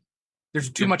weird. There's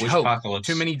too much hope. Apocalypse.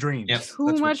 Too many dreams. Yep.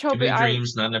 Too much hope. Too many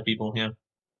dreams, not enough people. Yeah.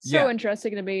 So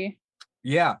interesting to me.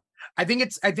 Yeah. I think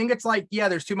it's like,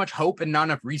 there's too much hope and not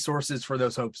enough resources for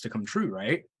those hopes to come true,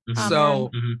 right? So,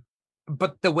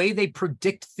 but the way they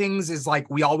predict things is like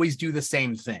we always do the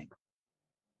same thing,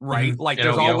 right? Like it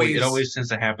always tends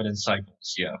to happen in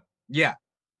cycles. Yeah. Yeah.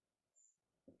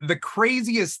 The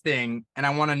craziest thing, and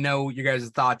I want to know your guys'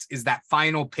 thoughts, is that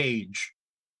final page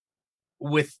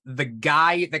with the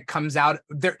guy that comes out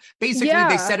there. Basically,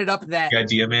 they set it up that the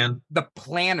idea man, the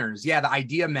planners, the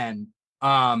idea men.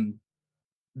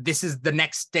 This is the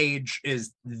next stage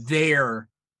is their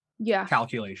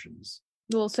calculations,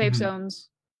 little safe zones.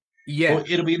 Yeah, well,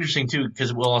 it'll be interesting too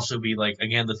because it will also be like,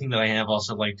 again, the thing that I have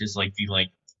also liked is like the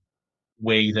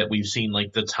way that we've seen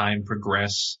like the time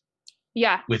progress.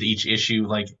 Yeah. With each issue,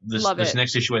 like this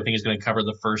next issue, I think is going to cover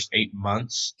the first 8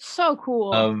 months. So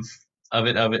cool. Of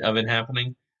it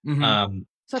happening.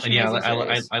 Such and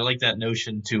I like that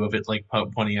notion too of it, like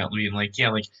pointing out, being like,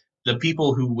 like the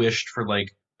people who wished for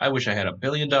like, I wish I had $1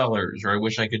 billion, or I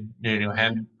wish I could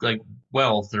have like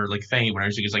wealth or like fame or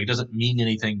everything. It's like it doesn't mean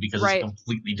anything because it's a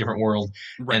completely different world,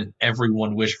 and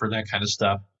everyone wished for that kind of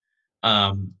stuff.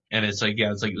 And it's like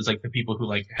it's like the people who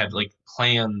like had like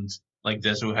planned like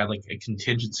this, who had like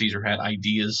contingencies or had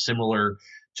ideas similar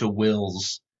to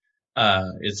Will's,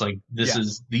 It's like this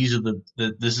is these are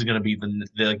this is gonna be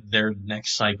the like their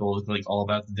next cycle is like all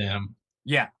about them.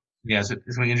 Yeah. Yeah,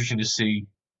 it's really interesting to see.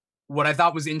 What I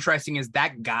thought was interesting is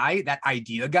that guy, that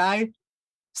idea guy,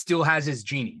 still has his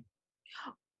genie.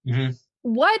 Mm-hmm.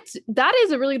 What? That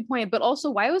is a really good point. But also,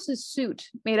 why was his suit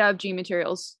made out of genie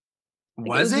materials? Like,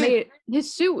 Was it?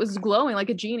 His suit was glowing like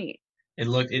a genie. It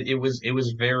looked it was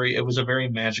a very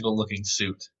magical looking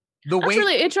suit. That's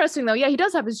really interesting though. Yeah, he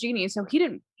does have his genie, so he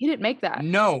didn't make that.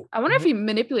 No. I wonder if he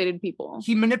manipulated people.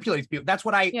 He manipulates people. That's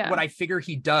what I figure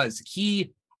he does.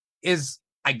 He is,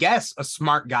 I guess, a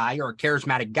smart guy or a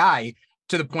charismatic guy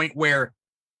to the point where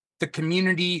the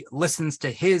community listens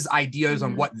to his ideas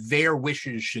on what their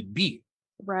wishes should be.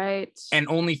 Right. And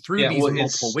only through these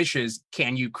multiple wishes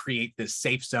can you create this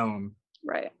safe zone,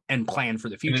 right, and plan for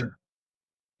the future.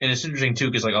 And it's interesting too,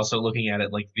 because like also looking at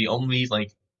it, like the only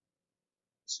like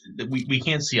we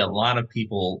can't see a lot of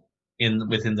people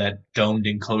within that domed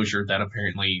enclosure that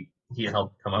apparently he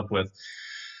helped come up with.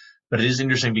 But it is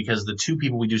interesting because the two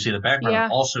people we do see in the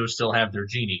background also still have their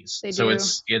genies. They so do.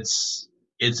 it's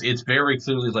very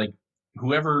clearly like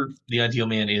whoever the ideal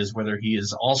man is, whether he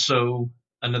is also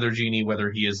another genie,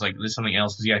 whether he is like something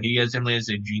else, because he definitely has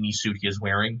a genie suit he is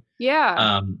wearing.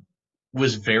 Yeah.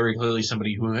 Was very clearly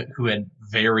somebody who had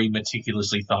very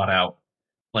meticulously thought out,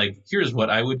 like, here's what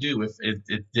I would do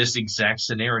if this exact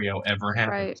scenario ever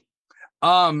happened.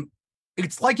 Right.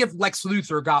 It's like if Lex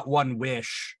Luthor got one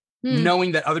wish,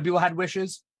 knowing that other people had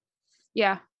wishes.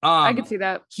 Yeah. I could see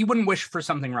that. He wouldn't wish for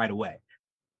something right away.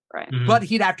 Right. Mm-hmm. But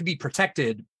he'd have to be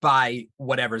protected by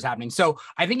whatever's happening. So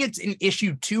I think it's in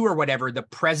issue 2 or whatever, the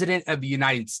president of the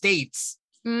United States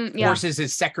forces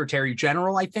his secretary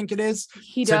general, I think it is,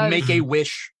 to make a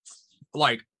wish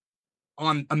like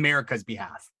on America's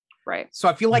behalf. Right. So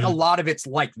I feel like a lot of it's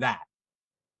like that.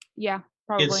 Yeah,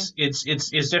 probably. It's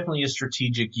definitely a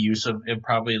strategic use of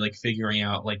probably like figuring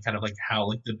out like kind of like how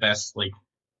like the best like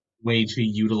way to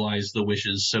utilize the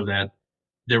wishes so that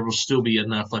there will still be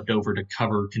enough left over to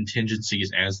cover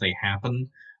contingencies as they happen,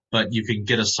 but you can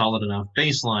get a solid enough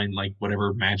baseline, like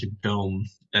whatever magic dome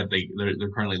that they're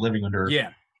currently living under,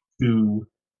 to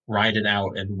ride it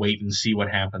out and wait and see what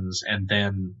happens, and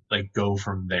then like go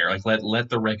from there. Like let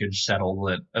the wreckage settle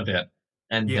it a bit,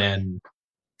 and then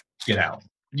get out.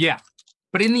 Yeah,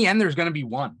 but in the end, there's going to be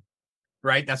one,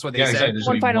 right? That's what they said. Exactly. There's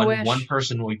one final wish. One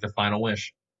person will make the final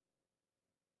wish,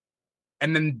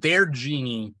 and then their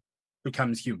genie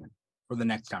becomes human for the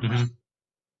next time around.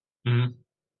 Mm-hmm.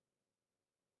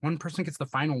 One person gets the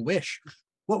final wish.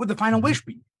 What would the final wish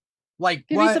be? Like,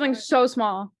 it'd be something so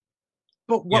small.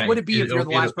 But what would it be if you're the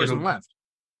last person left?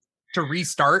 To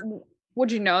restart?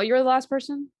 Would you know you're the last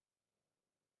person?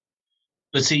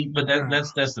 But see,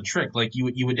 that's the trick. Like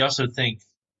you would also think,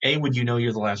 would you know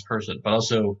you're the last person? But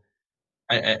also,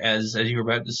 as you were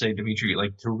about to say, Dimitri,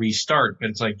 like to restart.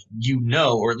 But it's like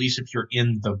or at least if you're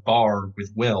in the bar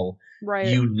with Will, right,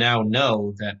 you now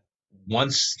know that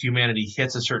once humanity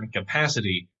hits a certain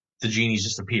capacity, the genies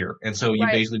disappear, and so you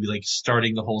basically be like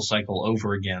starting the whole cycle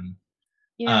over again.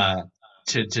 Yeah.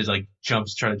 To like try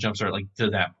to jumpstart like to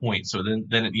that point. So then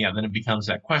it becomes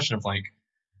that question of like,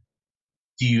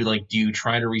 do you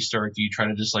try to restart? Do you try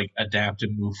to just like adapt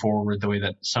and move forward the way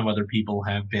that some other people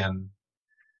have been?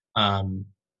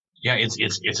 It's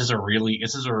just a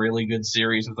really good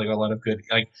series with like a lot of good.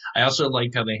 Like I also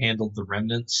liked how they handled the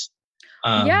remnants.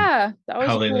 That was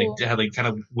how cool. how they kind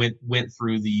of went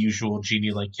through the usual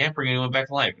genie, like can't bring anyone back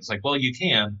to life. It's like, well, you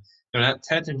can. They're not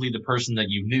technically the person that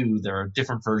you knew. They're a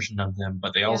different version of them,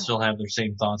 but they all still have their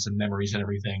same thoughts and memories and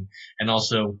everything. And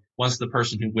also, once the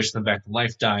person who wished them back to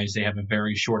life dies, they have a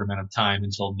very short amount of time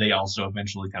until they also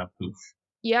eventually kind of poof.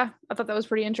 Yeah, I thought that was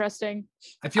pretty interesting.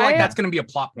 I feel like that's going to be a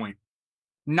plot point.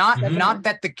 Not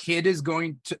that the kid is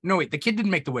going to. No, wait, the kid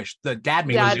didn't make the wish. The dad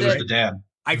made the wish. It was the dad.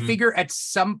 I figure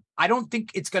I don't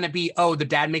think it's going to be, the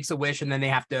dad makes a wish and then they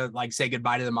have to like say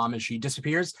goodbye to the mom as she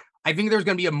disappears. I think there's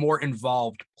going to be a more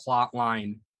involved plot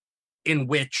line in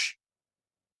which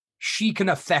she can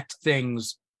affect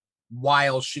things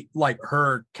while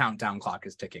her countdown clock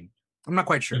is ticking. I'm not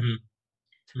quite sure,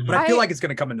 but I feel like it's going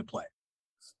to come into play.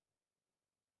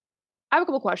 I have a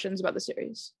couple questions about the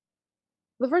series.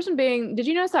 The first one being, did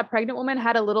you notice that pregnant woman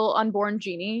had a little unborn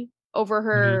genie over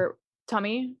her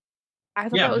tummy? I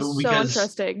thought that was so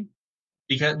interesting.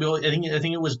 Because I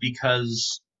think it was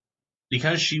because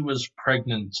she was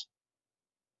pregnant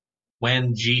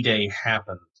when G-Day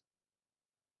happened,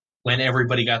 when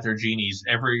everybody got their genies,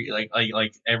 I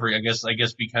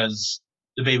guess because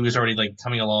the baby was already like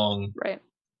coming along, right?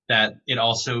 That it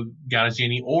also got a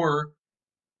genie, or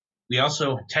we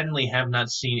also technically have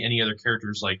not seen any other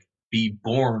characters like be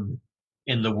born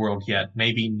in the world yet.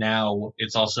 Maybe now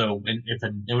it's also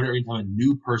every time a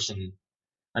new person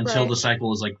until the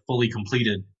cycle is like fully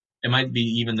completed. It might be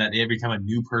even that every time a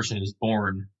new person is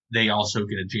born, they also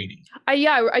get a genie.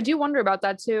 I do wonder about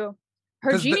that too.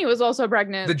 Her genie was also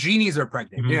pregnant. The genies are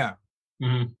pregnant. Mhm. Yeah.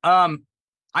 Mm-hmm.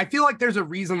 I feel like there's a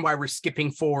reason why we're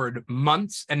skipping forward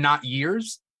months and not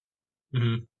years.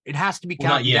 Mm-hmm. It has to be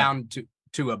counted down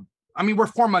to a. I mean, we're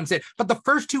 4 months in, but the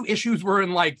first 2 issues were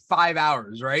in like 5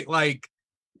 hours, right? Like,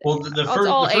 well, the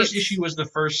first issue was the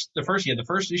first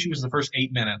issue was the first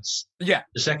 8 minutes. Yeah.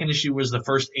 The second issue was the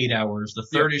first 8 hours. The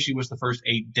third issue was the first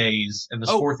 8 days, and the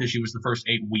fourth issue was the first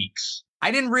 8 weeks.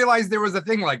 I didn't realize there was a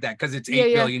thing like that because it's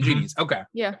 8 billion genies. Okay.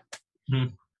 Yeah.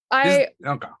 Mm-hmm.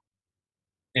 Okay.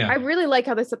 Yeah. I really like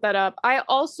how they set that up. I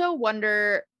also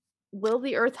wonder, will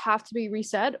the Earth have to be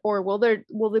reset, or will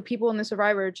the people in the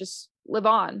Survivor just live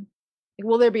on? Like,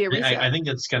 will there be a reset? I think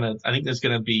that's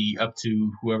gonna be up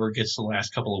to whoever gets the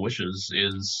last couple of wishes.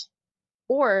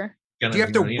 Or do you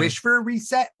have to wish for a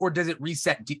reset, or does it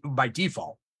reset by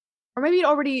default? Or maybe it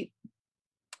already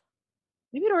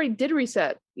did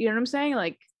reset. You know what I'm saying?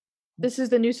 Like, this is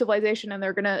the new civilization, and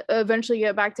they're gonna eventually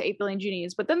get back to 8 billion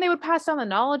genies. But then they would pass down the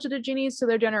knowledge of the genies to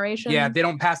their generation. Yeah, they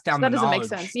don't pass down the knowledge. That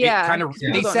doesn't make sense. Yeah, kind of.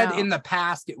 They said in the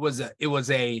past it was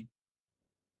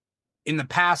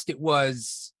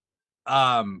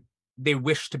they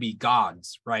wish to be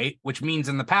gods, right? Which means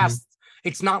in the past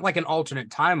it's not like an alternate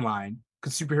timeline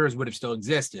because superheroes would have still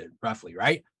existed, roughly,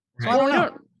 right? So I don't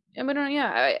know.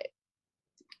 Yeah,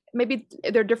 maybe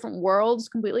they're different worlds,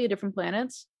 completely different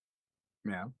planets.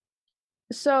 Yeah.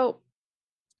 So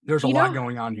there's a lot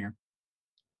going on here.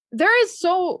 There is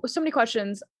so many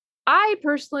questions. I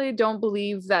personally don't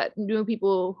believe that new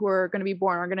people who are going to be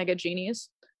born are going to get genies.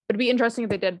 It'd be interesting if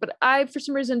they did, but I, for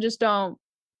some reason, just don't.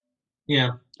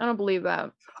 Yeah. I don't believe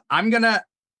that. I'm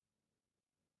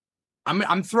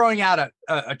throwing out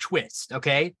a twist.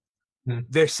 Okay.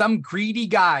 There's some greedy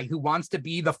guy who wants to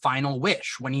be the final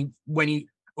wish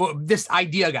this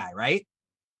idea guy, right?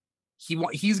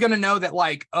 He's gonna know that,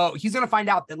 like, he's gonna find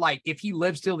out that, like, if he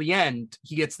lives till the end,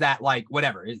 he gets that, like,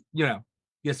 whatever, he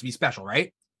has to be special,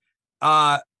 right?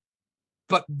 But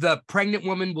the pregnant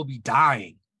woman will be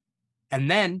dying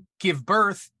and then give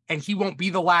birth, and he won't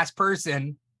be the last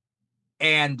person,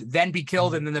 and then be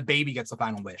killed, and then the baby gets the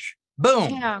final wish. Boom.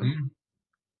 Yeah.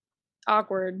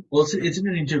 Awkward. Well, it's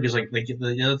interesting too, because like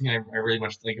the other thing I really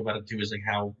much think about it too is like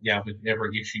how with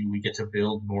every issue we get to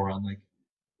build more on like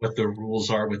what the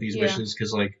rules are with these wishes,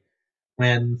 because like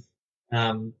when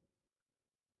the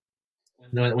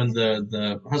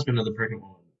husband of the pregnant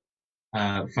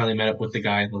woman finally met up with the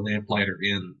guy, the lamplighter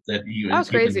inn that he was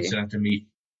set out to meet,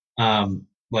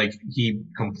 like he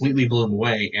completely blew him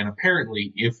away. And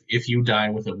apparently, if you die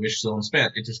with a wish still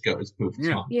unspent, it just goes poof. It's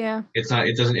gone. Yeah. It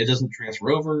doesn't transfer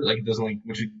over. Like it doesn't, like,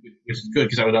 which is good,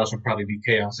 because that would also probably be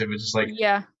chaos. It was just like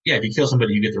if you kill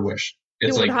somebody, you get their wish.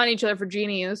 It's you like hunt each other for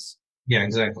genies. Yeah,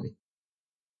 exactly.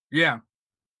 Yeah.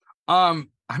 I'm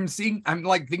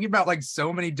like thinking about like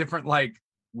so many different, like,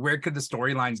 where could the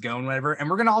storylines go and whatever. And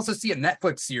we're gonna also see a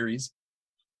Netflix series.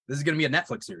 This is gonna be a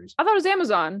Netflix series. I thought it was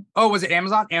Amazon. Oh, was it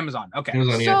Amazon? Amazon. Okay.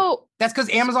 Amazon, so that's because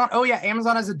Amazon. Oh yeah,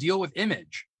 Amazon has a deal with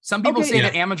Image. Some people say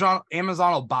that Amazon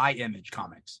will buy Image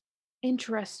Comics.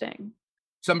 Interesting.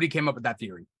 Somebody came up with that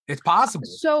theory. It's possible.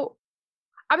 So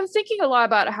I've been thinking a lot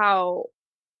about how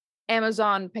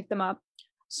Amazon picked them up.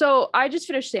 So I just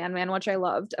finished Sandman, which I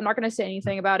loved. I'm not going to say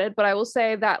anything about it, but I will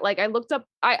say that, like, I looked up,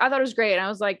 I thought it was great. And I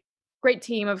was like, great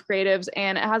team of creatives.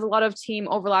 And it has a lot of team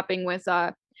overlapping with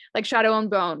like Shadow and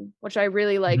Bone, which I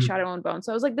really like. Shadow and Bone.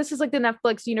 So I was like, this is like the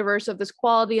Netflix universe of this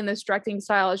quality and this directing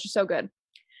style. It's just so good. And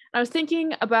I was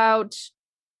thinking about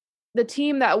the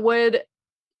team that would,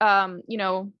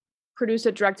 produce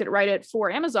it, direct it, write it for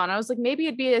Amazon. I was like, maybe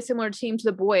it'd be a similar team to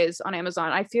The Boys on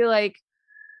Amazon. I feel like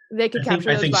they could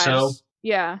capture those vibes. So.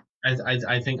 Yeah.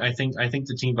 I think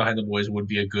the team behind The Boys would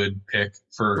be a good pick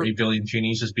for 8 billion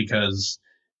genies, just because,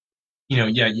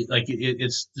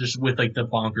 it's just with like the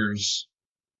bonkers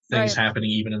things happening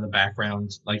even in the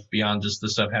background, like beyond just the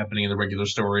stuff happening in the regular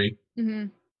story. Mm-hmm.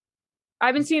 I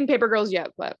haven't seen Paper Girls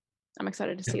yet, but I'm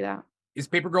excited to see that. Is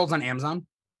Paper Girls on Amazon?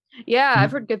 Yeah,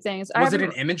 I've heard good things. Was it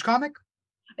an Image comic?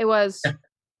 It was.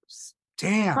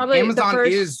 Damn. Probably Amazon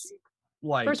is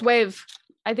like first wave.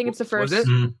 I think it's the first. Was it?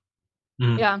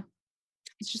 Mm-hmm. Yeah.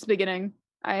 It's just the beginning,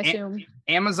 I assume.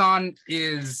 Amazon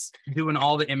is doing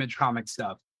all the Image comic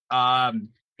stuff.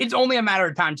 It's only a matter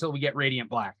of time till we get Radiant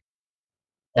Black.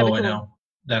 Cool. I know.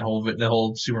 That whole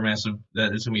supermassive,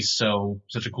 that is gonna be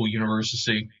such a cool universe to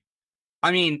see.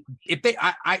 I mean, if they,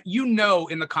 in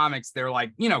the comics, they're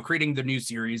like, creating the new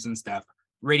series and stuff.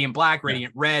 Radiant Black,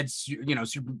 Radiant Red,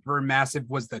 Supermassive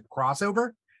was the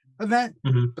crossover event.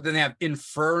 But then they have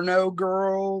Inferno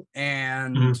Girl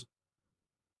and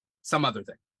some other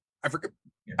thing.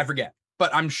 I forget.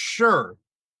 But I'm sure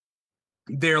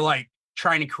they're like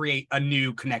trying to create a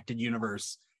new connected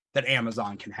universe that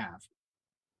Amazon can have.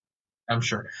 I'm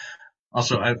sure.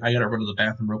 Also, I gotta run to the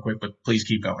bathroom real quick, but please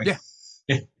keep going. Yeah.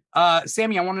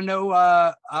 Sammy, I want to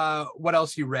know what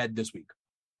else you read this week.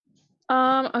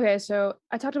 Okay, so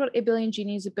I talked about 8 Billion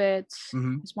Genies a bit.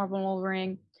 Miss Marvel and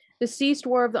Wolverine. Deceased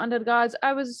War of the Undead Gods.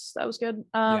 That was good.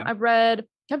 I've read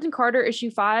Captain Carter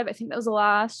issue 5. I think that was the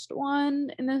last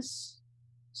one in this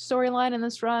storyline in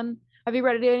this run. Have you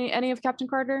read any of Captain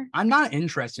Carter? I'm not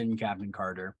interested in Captain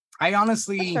Carter. I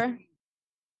honestly,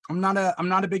 I'm not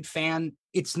a big fan.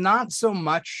 It's not so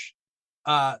much.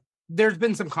 There's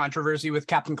been some controversy with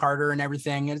Captain Carter and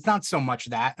everything, and it's not so much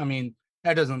that. I mean,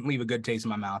 that doesn't leave a good taste in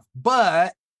my mouth.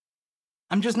 But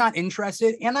I'm just not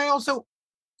interested. And I also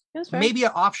maybe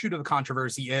an offshoot of the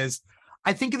controversy is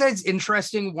I think that it's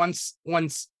interesting once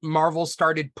Marvel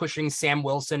started pushing Sam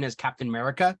Wilson as Captain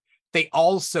America, they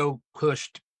also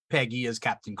pushed Peggy as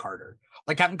Captain Carter.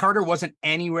 Like Captain Carter wasn't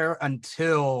anywhere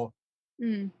until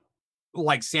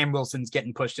like Sam Wilson's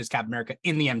getting pushed as Captain America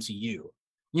in the MCU. You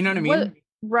know what I mean?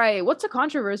 Right. What's the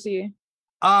controversy?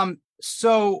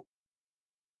 So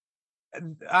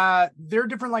there are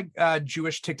different like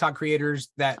Jewish TikTok creators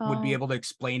that would be able to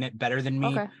explain it better than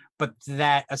me. But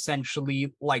that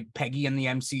essentially like Peggy in the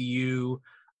MCU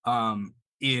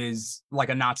is like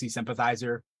a Nazi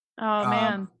sympathizer. Oh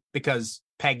man. Because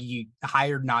Peggy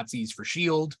hired Nazis for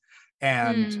SHIELD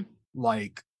and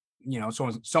like, so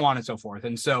on and so forth.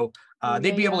 And so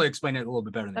they'd be able to explain it a little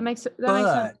bit better than makes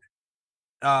sense.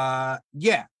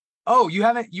 Yeah. Oh,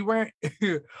 you weren't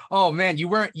oh man,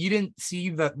 you didn't see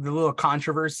the little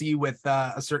controversy with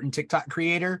a certain TikTok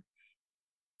creator?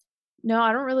 No,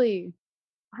 I don't really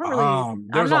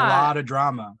there's a lot of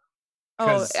drama.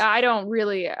 Oh, I'm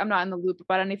not in the loop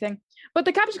about anything. But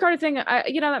the Captain Carter thing,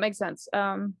 that makes sense.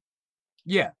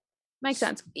 Yeah. Makes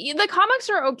sense. The comics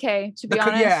are okay, to be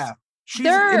honest.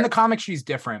 Yeah. In the comics, she's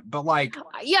different, but like,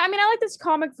 yeah, I mean, I like this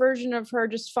comic version of her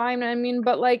just fine. I mean,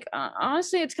 but like,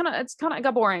 honestly, it's kind of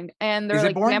got boring. And they're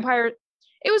like vampire.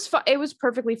 It was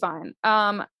perfectly fine.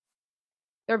 There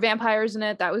are vampires in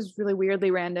it. That was really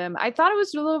weirdly random. I thought it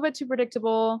was a little bit too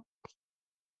predictable.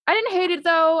 I didn't hate it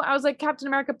though. I was like Captain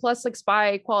America plus like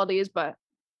spy qualities, but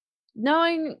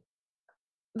knowing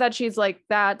that she's like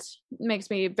that makes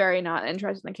me very not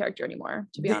interested in the character anymore,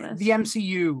 to be honest. The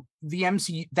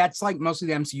MCU, that's like mostly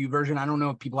the MCU version. I don't know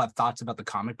if people have thoughts about the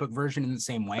comic book version in the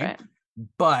same way, right.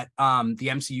 But the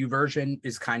MCU version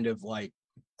is kind of like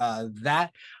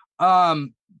that.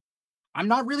 I'm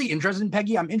not really interested in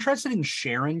Peggy. I'm interested in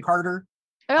Sharon Carter.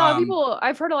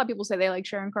 I've heard a lot of people say they like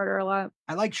Sharon Carter a lot.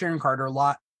 I like Sharon Carter a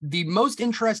lot. The most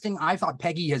interesting I thought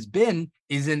Peggy has been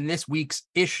is in this week's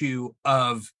issue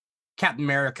of Captain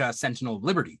America: Sentinel of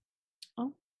Liberty.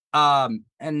 Oh.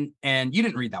 And you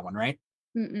didn't read that one, right?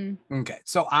 Mm-mm. Okay.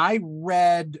 So I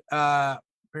read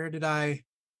where did I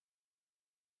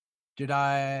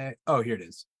oh, here it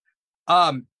is.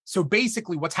 So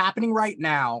basically what's happening right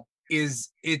now is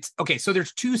so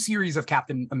there's two series of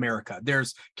Captain America.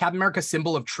 There's Captain America: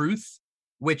 Symbol of Truth,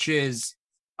 which is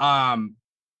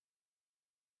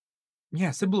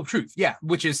Symbol of Truth,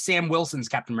 which is Sam Wilson's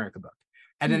Captain America book.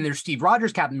 And then there's Steve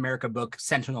Rogers' Captain America book,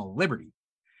 Sentinel of Liberty.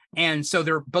 And so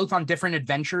they're both on different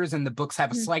adventures, and the books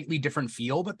have a slightly different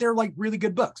feel, but they're like really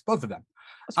good books, both of them.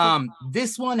 Cool.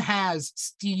 This one has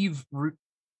Steve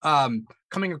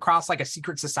coming across like a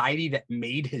secret society that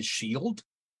made his shield.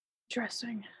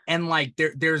 Interesting. And like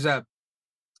there's a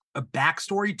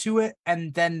backstory to it,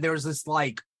 and then there's this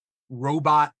like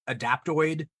robot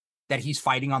adaptoid that he's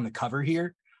fighting on the cover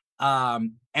here.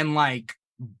 And like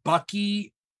Bucky's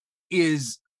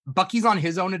on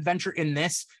his own adventure in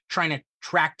this, trying to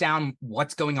track down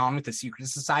what's going on with the secret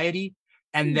society.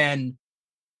 And then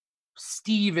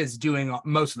Steve is doing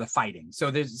most of the fighting.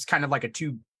 So there's kind of like a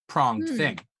two-pronged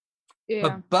thing. Yeah.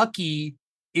 But Bucky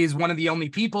is one of the only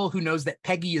people who knows that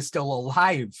Peggy is still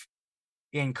alive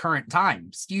in current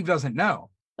time. Steve doesn't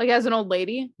know. Like as an old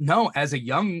lady? No, as a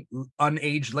young,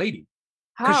 unaged lady.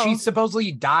 Because she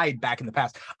supposedly died back in the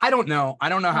past. I don't know. I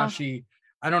don't know how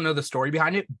I don't know the story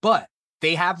behind it, but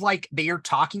they are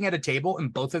talking at a table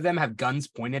and both of them have guns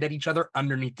pointed at each other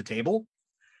underneath the table.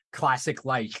 Classic,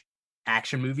 like,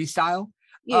 action movie style.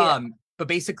 Yeah. But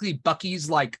basically Bucky's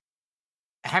like,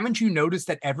 haven't you noticed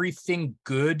that everything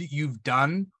good you've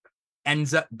done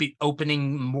ends up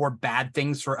opening more bad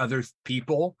things for other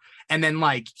people? And then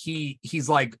like, he's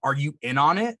like, are you in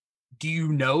on it? Do you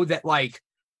know that like,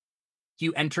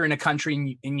 you enter in a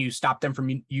country and you stop them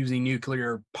from using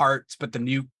nuclear parts, but the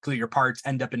nuclear parts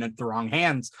end up in the wrong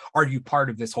hands. Are you part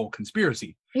of this whole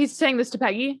conspiracy? He's saying this to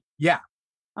Peggy? Yeah.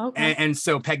 Okay. And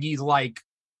so Peggy's like,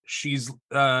 she's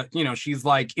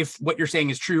like, if what you're saying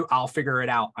is true, I'll figure it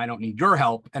out. I don't need your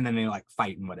help. And then they like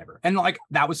fight and whatever. And like,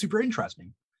 that was super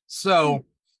interesting. So,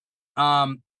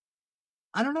 I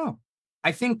don't know.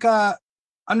 I think,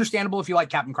 understandable if you like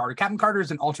Captain Carter. Captain Carter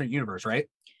is an alternate universe, right?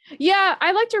 Yeah,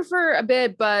 I liked her for a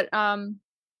bit, but I'm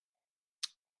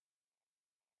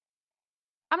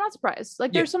not surprised.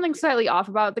 Like, there's something slightly off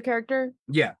about the character.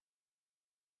 Yeah.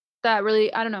 That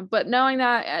really, I don't know. But knowing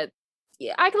that,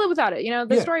 yeah, I can live without it. You know,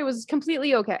 the story was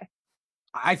completely okay.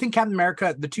 I think Captain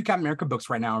America, the 2 Captain America books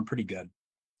right now are pretty good.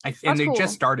 And they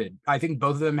just started. I think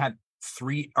both of them had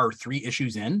 3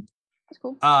 issues in. That's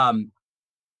cool.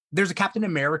 There's a Captain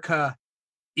America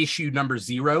issue number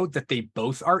 0 that they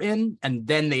both are in, and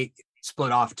then they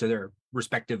split off to their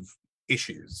respective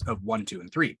issues of 1, 2,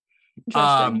 and 3.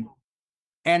 Interesting.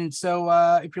 And so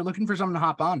if you're looking for something to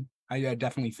hop on, I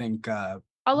definitely think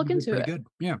I'll look into it. Good.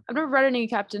 Yeah. I've never read any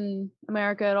Captain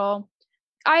America at all.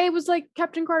 I was like,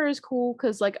 Captain Carter is cool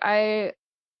because like she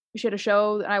had a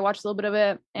show and I watched a little bit of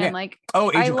it, and like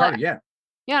Agent Carter, yeah,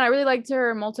 and I really liked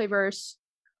her multiverse.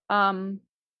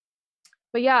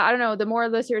 But yeah, I don't know. The more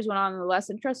the series went on, the less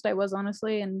interested I was,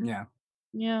 honestly. And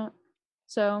yeah.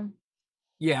 So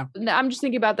yeah, I'm just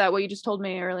thinking about that what you just told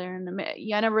me earlier, and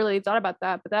I never really thought about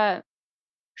that, but that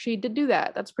she did do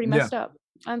that. That's pretty messed up.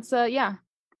 And so yeah,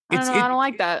 I don't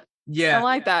like that. Yeah, I don't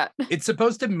like that. It's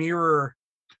supposed to mirror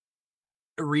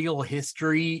real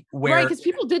history where right, because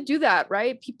people did do that,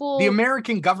 right? The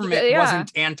American government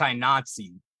wasn't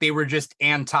anti-Nazi. They were just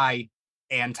anti-America.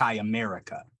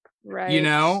 Right. You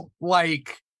know,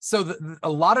 like, so a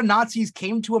lot of Nazis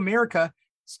came to America,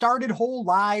 started whole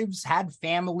lives, had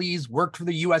families, worked for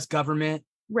the US government.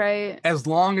 Right. As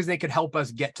long as they could help us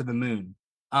get to the moon.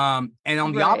 And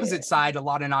on the opposite side, a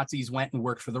lot of Nazis went and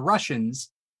worked for the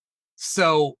Russians.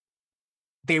 So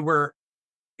it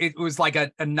was like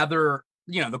another,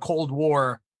 the Cold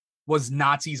War was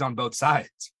Nazis on both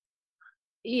sides.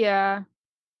 Yeah.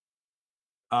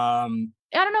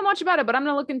 I don't know much about it, but I'm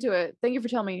gonna look into it. Thank you for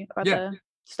telling me about the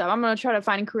stuff. I'm gonna try to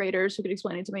find creators who could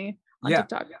explain it to me on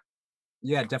TikTok.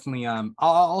 Yeah, definitely.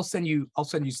 I'll send you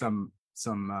some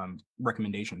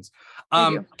recommendations.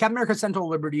 Captain America: Central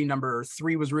Liberty number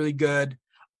 3 was really good.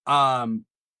 Did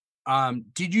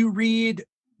you read?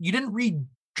 You didn't read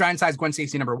Giant Size Gwen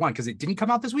Stacy number 1 because it didn't come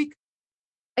out this week?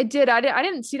 I did. I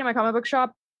didn't see it in my comic book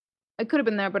shop. It could have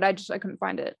been there, but I couldn't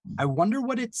find it. I wonder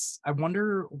what it's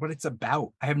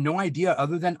about. I have no idea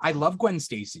other than I love Gwen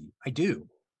Stacy. I do.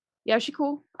 Yeah, she's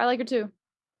cool. I like her too.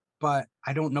 But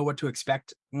I don't know what to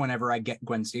expect whenever I get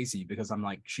Gwen Stacy because I'm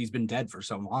like, she's been dead for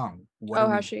so long.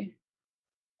 Has she?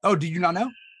 Oh, did you not know?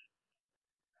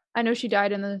 I know she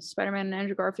died in the Spider-Man and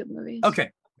Andrew Garfield movies. Okay.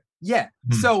 Yeah.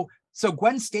 So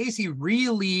Gwen Stacy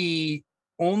really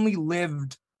only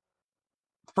lived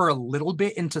for a little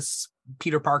bit into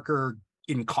Peter Parker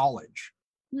in college.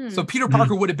 So Peter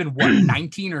Parker would have been what,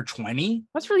 19 or 20?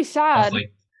 That's really sad.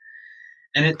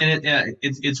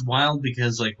 It's wild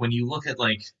because like when you look at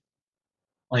like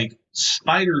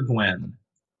Spider Gwen,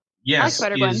 yes,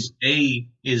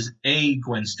 is a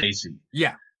Gwen Stacy.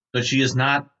 Yeah. But she is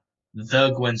not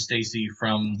the Gwen Stacy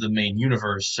from the main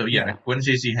universe. So yeah, Gwen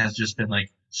Stacy has just been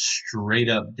like straight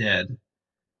up dead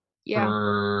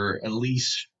for at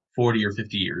least 40 or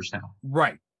 50 years now.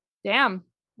 Right. Damn.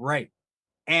 Right.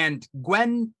 And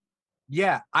Gwen,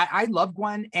 I love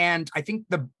Gwen. And I think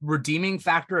the redeeming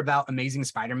factor about the Amazing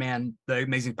Spider-Man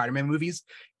movies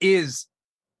is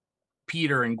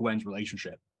Peter and Gwen's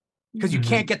relationship. Because you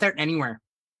can't get there anywhere.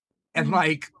 And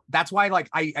like, that's why like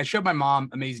I showed my mom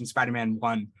Amazing Spider-Man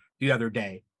 1 the other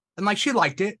day. And like, she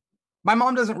liked it. My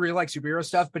mom doesn't really like superhero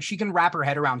stuff, but she can wrap her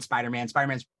head around Spider-Man.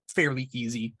 Spider-Man's fairly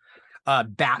easy.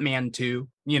 Batman too,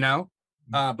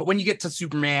 but when you get to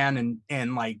Superman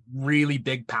and like really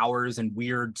big powers and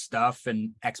weird stuff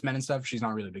and X-Men and stuff, she's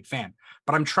not really a big fan.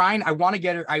 But I want to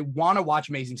get her. I want to watch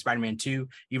Amazing Spider-Man 2,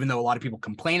 even though a lot of people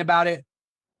complain about it.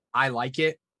 I like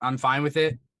it. I'm fine with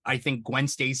it. I think Gwen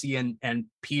Stacy and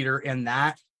Peter in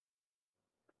that,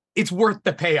 it's worth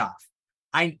the payoff.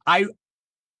 I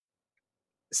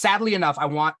sadly enough, I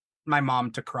want my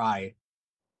mom to cry.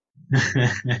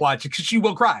 Watch it, because she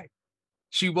will cry.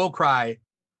 She will cry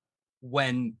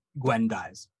when Gwen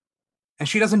dies. And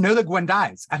she doesn't know that Gwen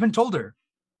dies. I haven't told her.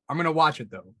 I'm going to watch it,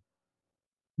 though.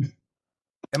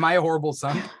 Am I a horrible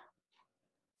son?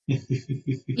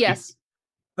 Yes.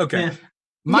 Okay. Yeah.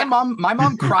 My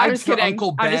mom cried for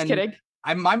Uncle Ben. I'm just kidding.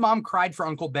 My mom cried for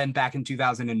Uncle Ben back in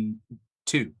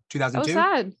 2002. That was 2002,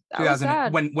 sad. That was 2000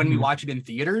 sad. when we watched it in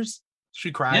theaters.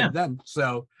 She cried then.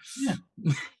 So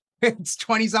it's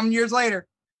 20 some years later.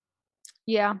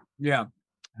 Yeah. Yeah.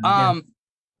 Yeah.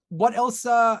 What else?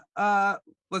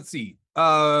 Let's see.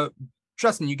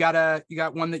 Justin, you got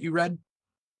one that you read?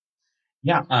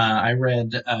 Yeah, I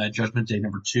read Judgment Day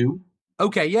 #2.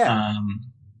 Okay, yeah.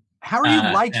 How are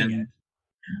you liking it?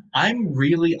 I'm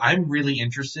really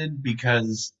interested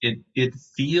because it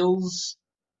feels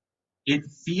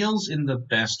in the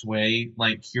best way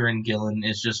like Kieran Gillen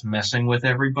is just messing with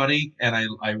everybody, and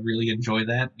I really enjoy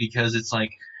that because it's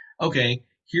like, okay,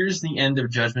 here's the end of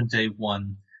Judgment Day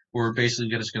 1. We're basically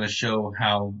just going to show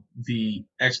how the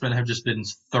X-Men have just been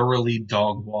thoroughly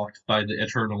dog-walked by the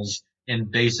Eternals in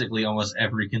basically almost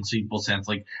every conceivable sense.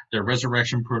 Like, their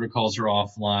resurrection protocols are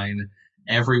offline.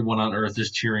 Everyone on Earth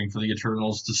is cheering for the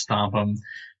Eternals to stop them.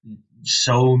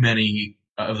 So many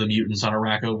of the mutants on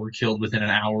Arakko were killed within an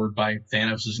hour by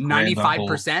Thanos'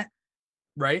 95%,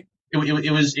 right? It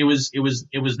was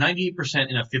 98%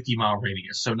 in a 50-mile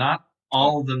radius. So not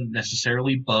all of them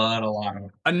necessarily, but a lot of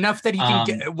them. Enough that he can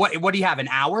get. What do you have? An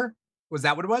hour? Was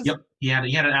that what it was? Yep. He had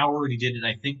an hour, and he did it,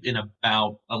 I think, in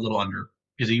about a little under.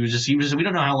 Because he was we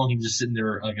don't know how long he was just sitting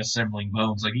there like assembling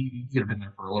bones. Like he could have been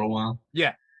there for a little while.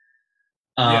 Yeah.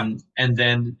 And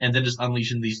then just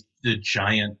unleashing the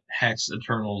giant Hex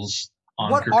Eternals on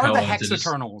what Krakoa are the Hex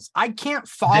Eternals? I can't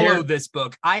follow this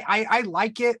book. I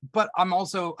like it, but I'm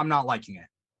not liking it.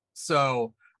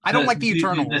 So I don't like the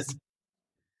Eternals.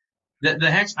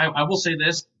 The Hex, I will say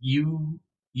this, you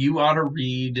ought to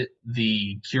read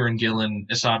the Kieran Gillen,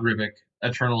 Asad Ribic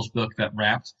Eternals book that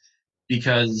wrapped,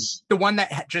 because the one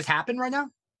that just happened right now?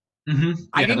 Mm-hmm.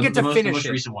 I didn't get to finish it. The most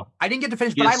recent one. I didn't get to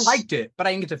finish, but I liked it, but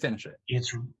I didn't get to finish it.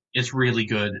 It's really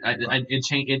good.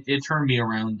 It turned me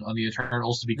around on the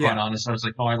Eternals, to be quite honest. I was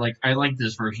like, oh, I like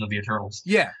this version of the Eternals.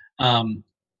 Yeah. And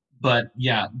to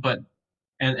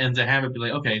have it be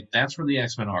like, okay, that's where the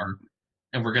X-Men are,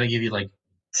 and we're gonna give you like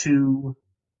 2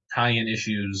 tie-in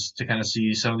issues to kind of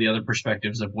see some of the other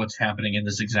perspectives of what's happening in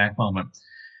this exact moment,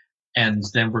 and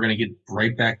then we're gonna get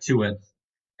right back to it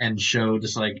and show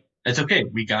just like, it's okay,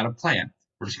 we got a plan.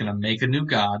 We're just gonna make a new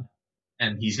god,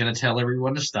 and he's gonna tell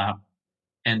everyone to stop,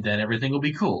 and then everything will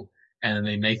be cool. And then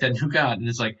they make that new god, and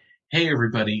it's like, hey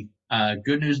everybody,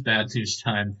 good news, bad news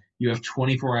time. You have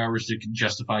 24 hours to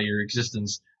justify your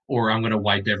existence, or I'm gonna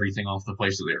wipe everything off the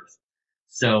face of the earth.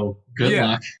 So good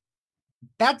luck.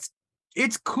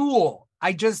 It's cool.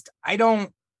 I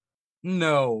don't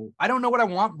know. I don't know what I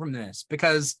want from this,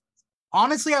 because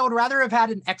honestly, I would rather have had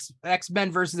an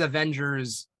X-Men versus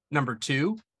Avengers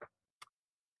 #2.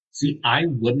 See, I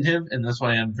wouldn't have, and that's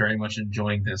why I'm very much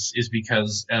enjoying this, is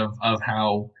because of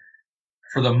how,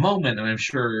 for the moment, and I'm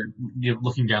sure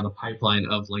looking down the pipeline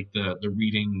of like the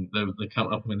reading, the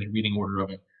upcoming reading order of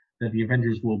it, that the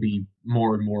Avengers will be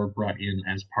more and more brought in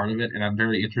as part of it, and I'm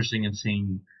very interested in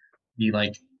seeing the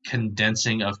like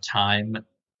condensing of time,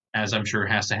 as I'm sure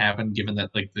has to happen, given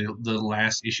that like the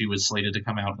last issue was slated to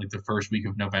come out like the first week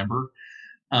of November,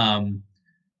 and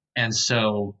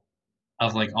so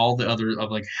of like all the other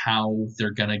of like how they're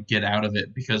gonna get out of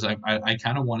it, because I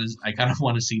kind of want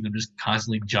to see them just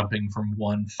constantly jumping from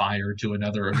one fire to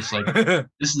another, or just like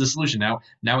this is the solution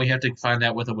now we have to find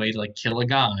out with a way to like kill a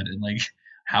god, and like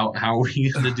how are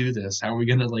we gonna do this? How are we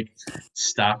gonna like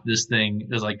stop this thing?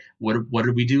 It's like what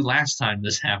did we do last time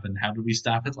this happened? How did we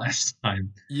stop it last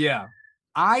time? Yeah,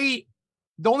 the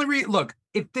only reason, look,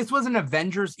 if this was an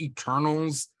Avengers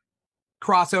Eternals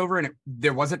crossover and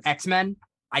there wasn't X-Men,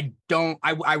 I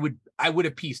would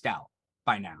have pieced out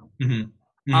by now.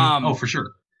 Mm-hmm. Mm-hmm. Oh, for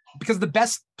sure. Because the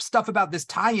best stuff about this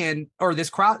tie-in or this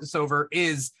crossover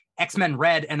is X-Men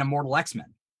Red and Immortal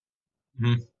X-Men.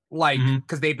 Mm-hmm. Like,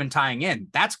 because they've been tying in.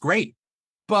 That's great.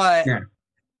 But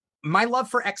my love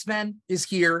for X-Men is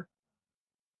here.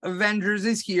 Avengers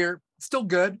is here. Still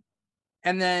good.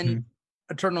 And then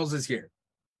Eternals is here.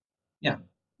 Yeah.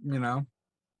 You know?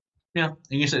 Yeah, like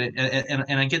you said,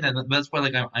 and I get that. That's why,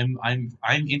 like,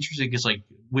 I'm interested, because, like,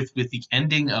 with the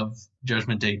ending of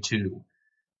Judgment Day 2,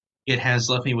 it has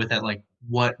left me with that, like,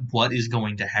 what is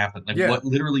going to happen? Like,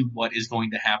 what is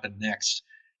going to happen next?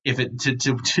 If it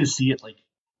to see it like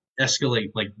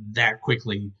escalate like that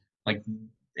quickly, like,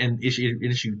 and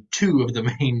issue 2 of the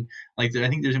main, like, I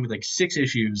think there's gonna be like 6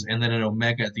 issues, and then an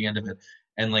Omega at the end of it,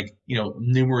 and like,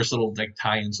 numerous little like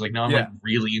tie-ins. Like, now I'm like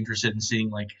really interested in seeing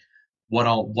like what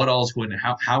all is going to,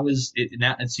 how is it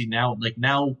now, and see now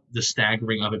the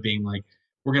staggering of it being like,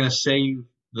 we're going to save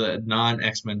the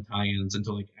non-X-Men tie-ins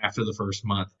until like after the first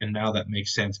month, and now that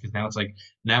makes sense, because now it's like,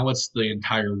 now it's the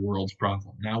entire world's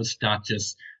problem. Now it's not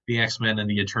just the X-Men and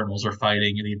the Eternals are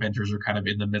fighting, and the Avengers are kind of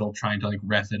in the middle trying to like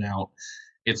ref it out.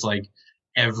 It's like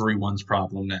everyone's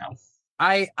problem now.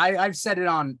 I've said it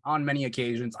on many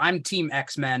occasions. I'm Team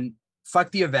X-Men.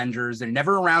 Fuck the Avengers. They're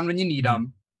never around when you need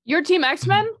them. You're Team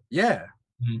X-Men? Yeah.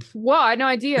 Whoa, I had no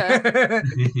idea.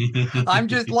 I'm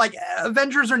just like,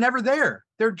 Avengers are never there.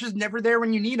 They're just never there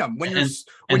when you need them. When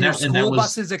your school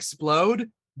buses explode,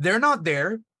 they're not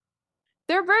there.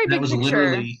 They're very big picture.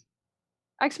 Literally...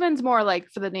 X-Men's more like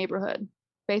for the neighborhood,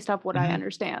 based off what I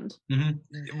understand.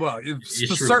 Well,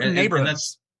 it's certain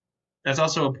neighborhoods. That's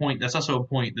also a point. That's also a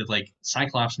point that like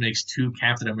Cyclops makes to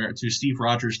Steve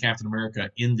Rogers Captain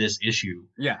America in this issue.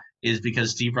 Yeah, is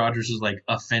because Steve Rogers is like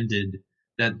offended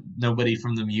that nobody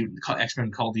from the mutant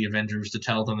X-Men called the Avengers to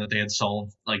tell them that they had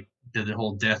solved like the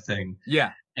whole death thing.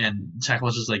 Yeah, and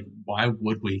Cyclops is like, why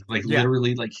would we? Like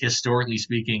literally, like historically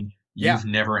speaking, you've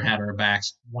never had our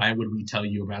backs. Why would we tell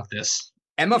you about this?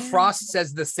 Emma Frost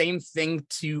says the same thing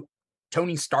to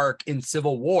Tony Stark in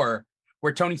Civil War,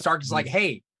 where Tony Stark is like,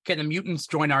 hey, can the mutants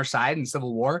join our side in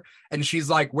Civil War? And she's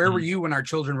like, where were you when our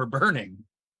children were burning?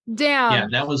 Damn. Yeah,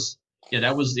 that was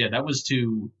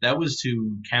to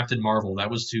Captain Marvel. That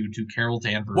was to Carol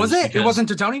Danvers. Was it? It wasn't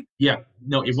to Tony? Yeah.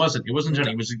 No, it wasn't. It wasn't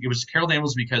Tony. It was Carol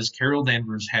Danvers, because Carol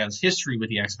Danvers has history with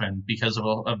the X-Men because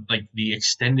of like the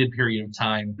extended period of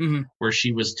time where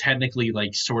she was technically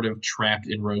like sort of trapped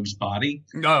in Rogue's body.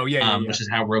 Oh yeah, which is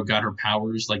how Rogue got her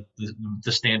powers, like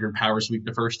the standard power sweep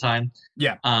the first time.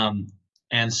 Yeah.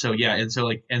 And so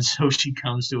she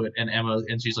comes to it, and Emma,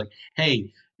 and she's like,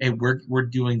 hey, we're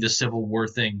doing the Civil War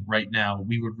thing right now.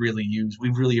 We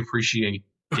really appreciate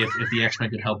if the X-Men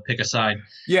could help pick a side.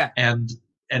 Yeah. And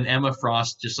Emma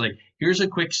Frost just like, here's a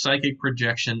quick psychic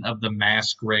projection of the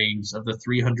mass graves of the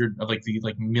 300 of like the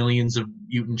millions of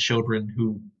mutant children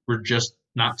who were just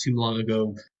not too long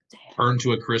ago burned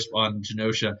to a crisp on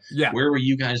Genosha. Yeah. Where were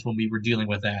you guys when we were dealing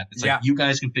with that? It's like, you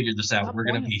guys can figure this out. We're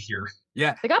going to be here.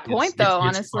 Yeah. They got point, though,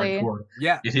 honestly. Hardcore.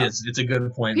 Yeah. It is. It's a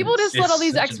good point. People just let all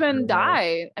these X-Men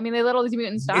die. I mean, they let all these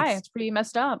mutants die. It's pretty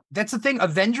messed up. That's the thing.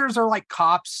 Avengers are like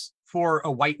cops for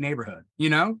a white neighborhood, you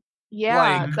know?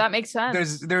 Yeah, like, that makes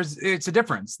sense. It's a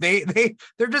difference.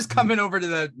 They're just coming over to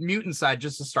the mutant side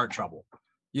just to start trouble,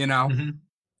 you know?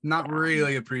 Not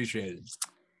really appreciated.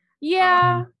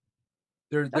 Yeah.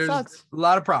 There's a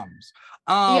lot of problems.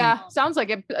 Yeah, sounds like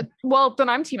it. Well, then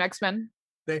I'm Team X-Men.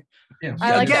 I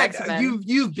like X-Men.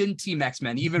 You've been Team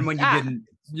X-Men even when you didn't.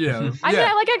 You know, I mean,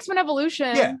 I like X-Men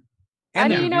Evolution. Yeah,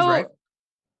 and you know, right?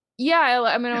 Yeah.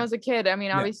 I mean, I was a kid. I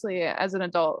mean, obviously, as an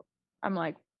adult, I'm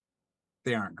like,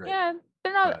 they aren't great. Yeah,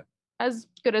 they're not as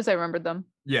good as I remembered them.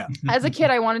 Yeah. As a kid,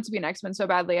 I wanted to be an X-Men so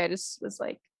badly. I just was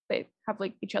like, they have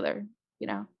like each other, you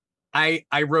know. I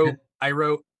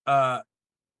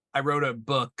wrote a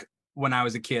book when I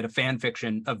was a kid, a fan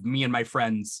fiction of me and my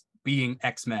friends being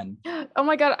X-Men. Oh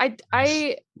my god,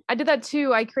 I did that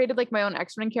too. I created like my own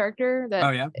X-Men character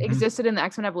that existed in the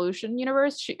X-Men Evolution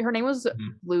universe. Her name was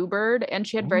Bluebird, and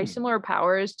she had very similar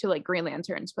powers to like Green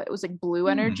Lanterns, but it was like blue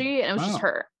energy, and it was just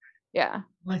her. Yeah,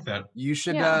 I like that. You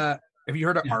should. Have you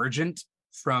heard of Argent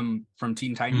from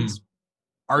Teen Titans?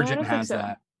 Argent has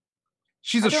that.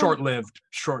 She's a short-lived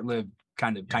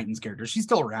kind of Titans character. She's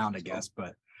still around, I guess,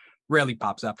 but rarely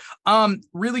pops up.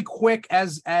 Really quick,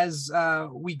 as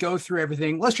we go through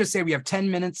everything, let's just say we have 10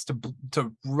 minutes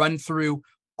to run through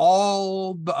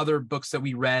all the other books that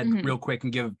we read real quick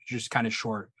and give just kind of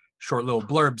short little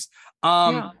blurbs.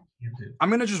 I'm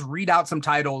gonna just read out some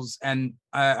titles, and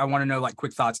I want to know like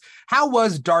quick thoughts. How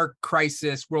was Dark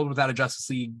Crisis, World Without a Justice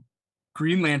League,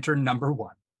 Green Lantern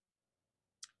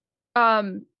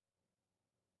 #1?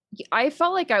 I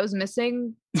felt like I was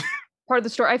missing part of the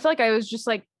story. I feel like I was just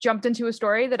like jumped into a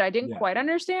story that I didn't quite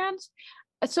understand.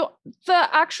 So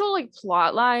the actual like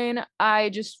plot line, I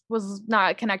just was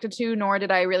not connected to, nor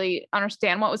did I really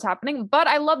understand what was happening. But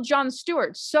I love Jon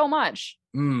Stewart so much.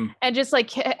 And just like,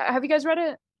 have you guys read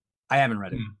it? I haven't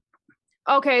read it.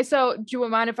 Okay, so do you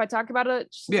mind if I talk about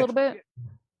it just a little bit?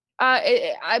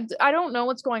 I don't know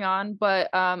what's going on, but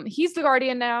he's the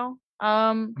Guardian now.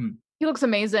 He looks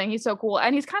amazing. He's so cool.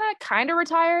 And he's kind of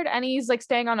retired, and he's like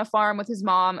staying on a farm with his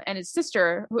mom and his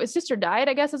sister, his sister died,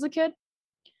 I guess, as a kid.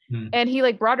 And he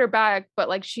like brought her back, but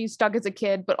like she's stuck as a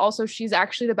kid, but also she's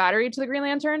actually the battery to the Green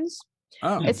Lanterns.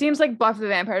 It seems like Buffy the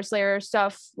Vampire Slayer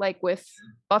stuff, like with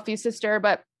Buffy's sister,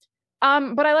 but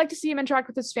I like to see him interact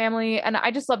with his family, and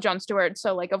I just love Jon Stewart.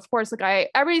 So like, of course,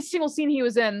 like every single scene he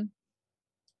was in,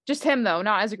 just him though,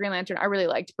 not as a Green Lantern, I really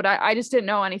liked, but I just didn't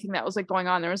know anything that was like going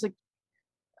on. There was like,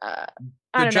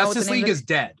 the Justice League is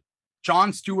dead.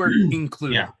 Jon Stewart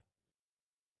included.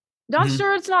 Jon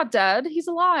Stewart's not dead. He's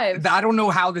alive. I don't know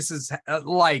how this is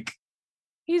like.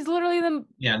 He's literally the.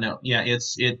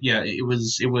 It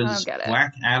was I don't get it.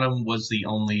 Black Adam was the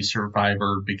only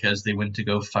survivor because they went to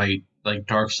go fight like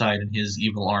Darkseid and his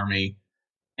evil army,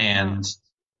 and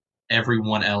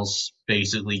everyone else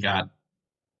basically got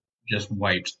just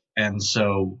wiped. And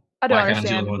so I don't Black Adam's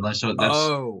the understand. only one left.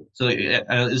 So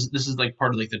this is like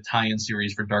part of like the tie-in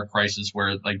series for Dark Crisis,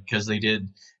 where like because they did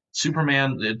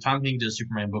Superman, Tom King did a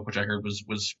Superman book, which I heard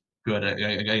was good.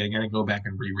 I gotta go back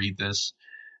and reread this.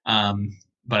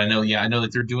 But I know that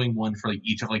they're doing one for like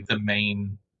each of like the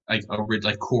main like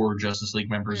core Justice League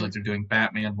members. Like they're doing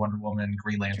Batman, Wonder Woman,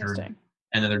 Green Lantern,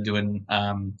 and then they're doing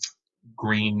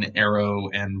Green Arrow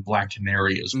and Black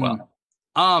Canary as well.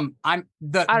 I don't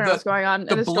know what's going on.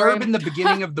 The blurb in the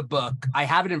beginning of the book, I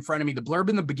have it in front of me. The blurb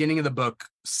in the beginning of the book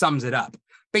sums it up.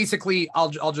 Basically, I'll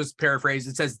just paraphrase.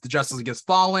 It says the Justice League has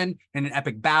fallen in an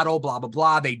epic battle, blah, blah,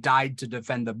 blah. They died to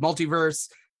defend the multiverse.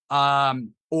 I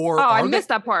missed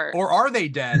that part. Or are they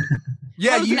dead?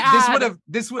 Yeah,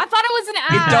 this would. I thought it was an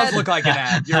ad. It does look like an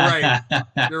ad. You're right.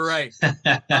 You're right.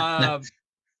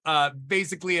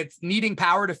 Basically, it's needing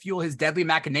power to fuel his deadly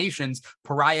machinations.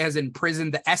 Pariah has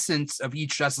imprisoned the essence of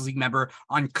each Justice League member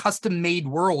on custom-made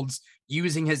worlds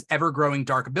using his ever-growing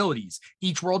dark abilities.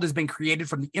 Each world has been created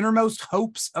from the innermost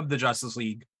hopes of the Justice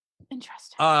League.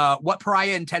 Interesting. What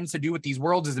Pariah intends to do with these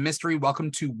worlds is a mystery.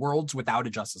 Welcome to Worlds Without a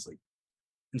Justice League.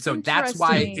 And so that's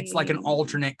why it's like an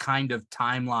alternate kind of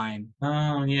timeline.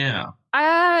 Oh, yeah.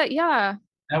 Yeah.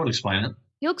 That would explain it.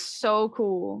 He looks so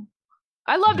cool.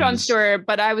 I love John Stewart,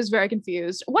 but I was very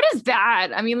confused. What is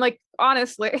that? I mean, like,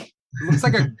 honestly. It looks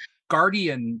like a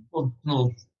guardian.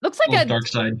 Looks like a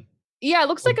Darkseid. Yeah, it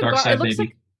looks like a Darkseid. It looks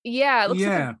like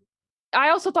like I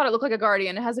also thought it looked like a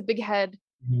guardian. It has a big head.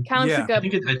 Kind of looks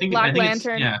like a Black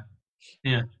Lantern.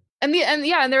 Yeah. And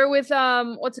they're with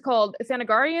what's it called?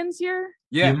 Thanagarians here?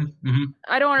 Yeah. Mm-hmm.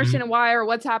 I don't understand why or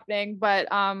what's happening, but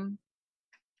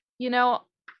you know,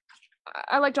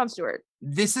 I like John Stewart.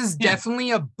 This is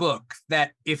definitely a book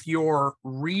that if you're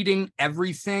reading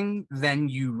everything, then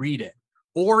you read it.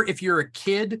 Or if you're a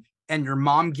kid and your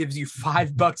mom gives you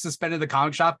 $5 to spend at the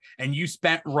comic shop and you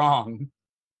spent wrong,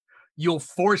 you'll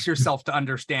force yourself to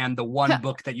understand the one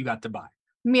book that you got to buy.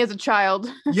 Me as a child.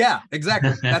 Yeah,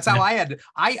 exactly. That's how I had.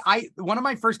 I one of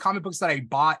my first comic books that I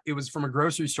bought, it was from a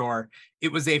grocery store.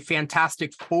 It was a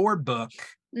Fantastic Four book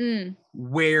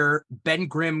where Ben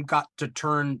Grimm got to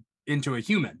turn into a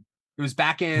human. It was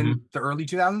back in the early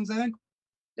 2000s, I think.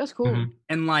 That's cool.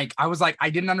 And like, I was like,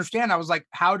 I didn't understand. I was like,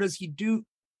 how does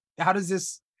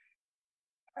this?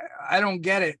 I don't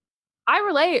get it. I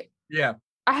relate. Yeah.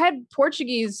 I had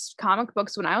Portuguese comic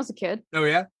books when I was a kid. Oh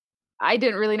yeah. I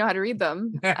didn't really know how to read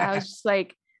them. I was just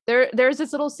like, there's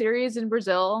this little series in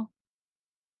Brazil.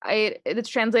 It's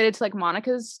translated to like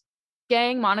Monica's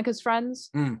gang, Monica's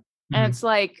friends. And it's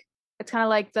like, it's kind of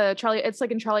like it's like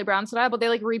in Charlie Brown style, but they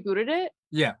like rebooted it.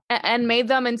 Yeah. And made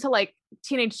them into like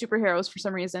teenage superheroes for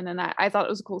some reason. And I thought it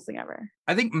was the coolest thing ever.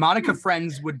 I think Monica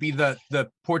Friends would be the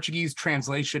Portuguese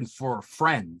translation for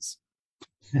Friends.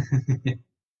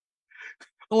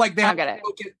 Like they have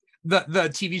the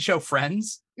TV show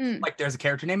Friends. Like there's a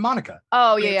character named Monica.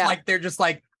 Oh yeah. Like they're just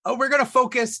like, oh, we're gonna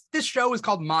focus. This show is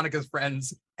called Monica's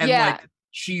Friends, and like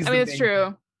she's. I mean, it's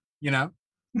true. You know.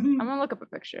 I'm gonna look up a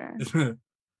picture.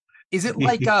 Is it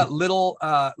like a little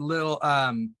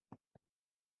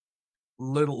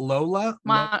Lola?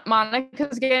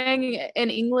 Monica's gang in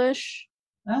English.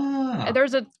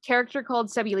 There's a character called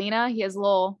Sebulina. He has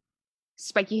little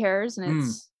spiky hairs, and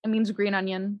it means green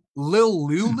onion. Lil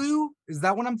Lulu? Is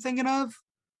that what I'm thinking of?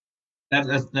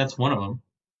 That's one of them.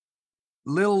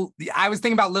 I was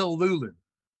thinking about Lil Lulu.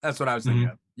 That's what I was thinking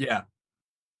of. Yeah.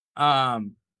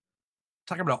 Talking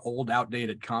about an old,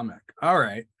 outdated comic. All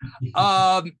right.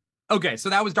 Okay, so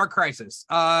that was Dark Crisis.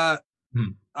 What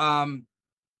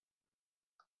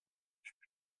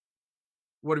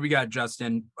do we got,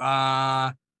 Justin?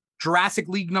 Jurassic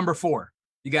League #4.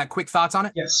 You got quick thoughts on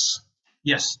it?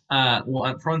 Yes.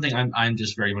 Well, for one thing, I'm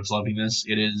just very much loving this.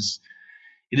 It is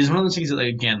one of those things that,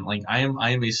 again, like I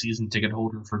am a season ticket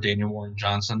holder for Daniel Warren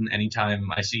Johnson.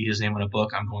 Anytime I see his name in a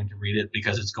book, I'm going to read it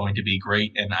because it's going to be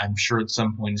great, and I'm sure at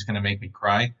some point it's going to make me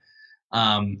cry.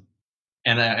 And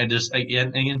his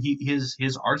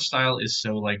art style is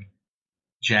so like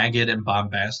jagged and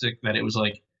bombastic that it was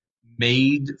like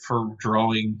made for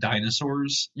drawing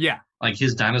dinosaurs. Yeah. Like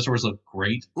his dinosaurs look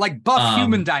great. Like buff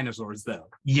human dinosaurs, though.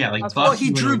 Yeah, like buff. Well,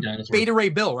 he drew Beta Ray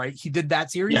Bill, right? He did that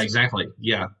series. Yeah, exactly.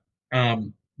 Yeah.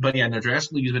 But yeah, no,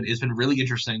 Jurassic League has been really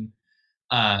interesting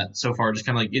so far. Just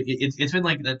kind of like it's been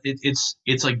like that.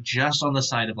 It's like just on the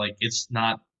side of like it's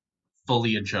not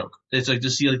fully a joke. It's like to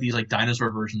see like these like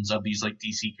dinosaur versions of these like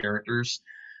DC characters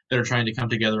that are trying to come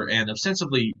together and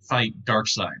ostensibly fight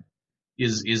Darkseid.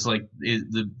 Who's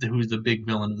the big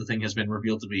villain of the thing has been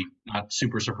revealed to be, not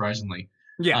super surprisingly.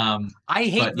 Yeah. I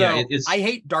hate I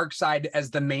hate Darkseid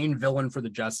as the main villain for the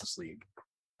Justice League.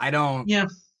 I don't. Yeah.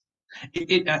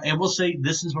 I will say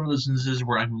this is one of those instances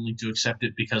where I'm willing to accept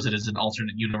it because it is an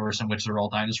alternate universe in which they're all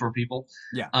dinosaur people.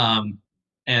 Yeah.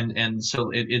 And so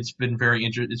it's been very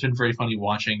it's been very funny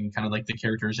watching kind of like the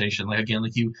characterization. Like again,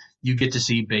 like you get to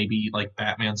see baby like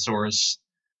Batman Saurus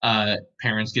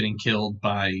parents getting killed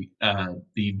by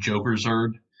the Joker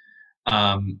Zord.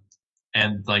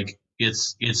 And like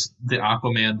it's the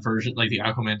Aquaman version, like the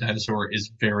Aquaman dinosaur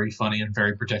is very funny and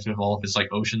very protective of all of its like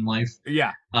ocean life.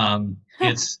 Yeah.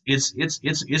 It's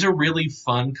a really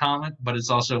fun comic, but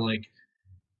it's also like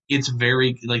it's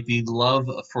very like the love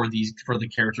for the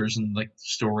characters and like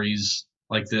stories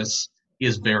like this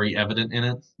is very evident in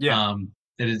it. Yeah.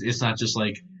 It's not just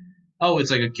like, oh, it's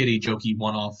like a kiddie jokey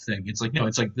one-off thing. It's like, no,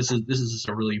 it's like this is just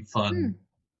a really fun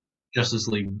Justice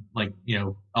League, like,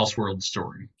 Elseworld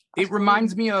story. It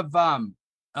reminds me of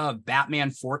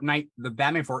Batman Fortnite. The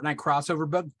Batman Fortnite crossover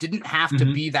book didn't have to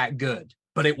be that good,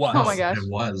 but it was. Oh my gosh. It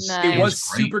was. Nice. It was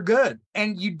super good.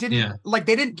 And you didn't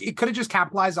it could have just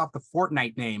capitalized off the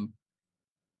Fortnite name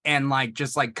and like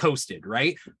just like coasted,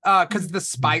 right? Because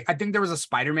I think there was a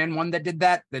Spider-Man one that did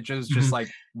that was just like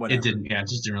whatever. It didn't, it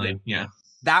just didn't really,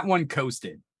 That one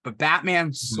coasted, but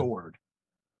Batman soared.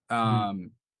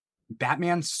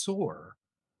 Batman soar.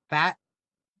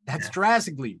 That's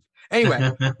Jurassic League.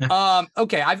 Anyway,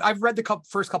 okay, I've read the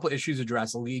first couple of issues of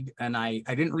Jurassic League, and I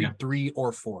didn't read 3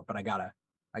 or 4, but I gotta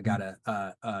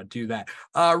do that.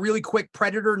 Really quick,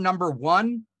 Predator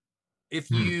 #1. If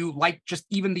you like just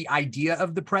even the idea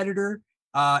of the Predator,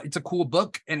 it's a cool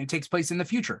book, and it takes place in the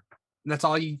future. That's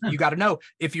all you got to know.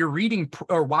 If you're reading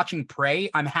or watching Prey,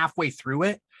 I'm halfway through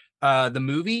it. The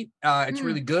movie, it's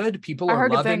really good. People are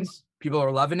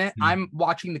loving it. I'm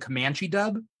watching the Comanche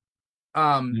dub.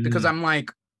 Because I'm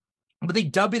like, but they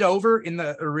dub it over in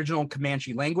the original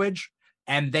Comanche language,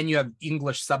 and then you have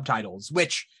English subtitles,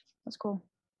 which that's cool.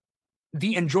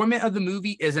 The enjoyment of the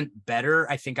movie isn't better.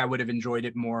 I think I would have enjoyed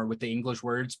it more with the English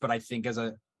words, but I think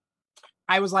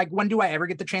I was like, when do I ever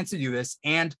get the chance to do this?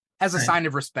 And as a sign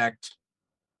of respect,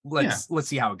 let's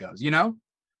see how it goes, I don't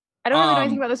really know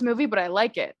anything about this movie, but I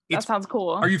like it. That sounds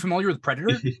cool. Are you familiar with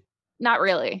Predator? Not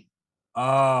really.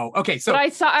 Oh, okay. So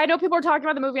but I know people are talking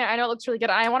about the movie. And I know it looks really good.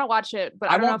 I want to watch it, but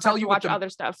I don't know if I have to watch other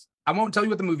stuff. I won't tell you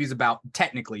what the movie's about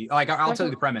technically. Like I'll tell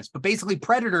you the premise. But basically,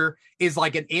 Predator is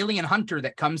like an alien hunter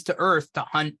that comes to Earth to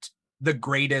hunt the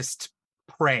greatest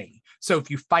prey. So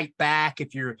if you fight back,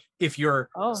 if you're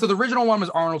so the original one was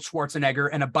Arnold Schwarzenegger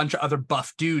and a bunch of other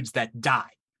buff dudes that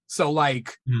die. So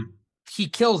like he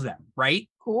kills them, right?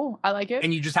 Cool. I like it.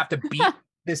 And you just have to beat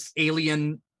this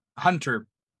alien hunter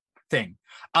thing.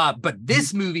 But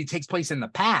this movie takes place in the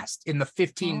past, in the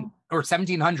 15 or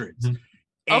 1700s.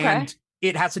 And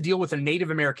it has to deal with a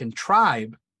Native American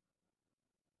tribe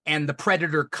and the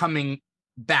Predator coming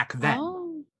back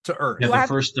then to Earth. Yeah,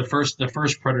 the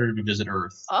first Predator to visit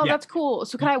Earth. Oh, that's cool.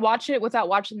 So can I watch it without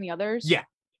watching the others? Yeah.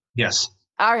 Yes.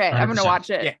 All right, 100%. I'm gonna watch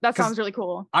it. Yeah, that sounds really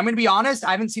cool. I'm gonna be honest, I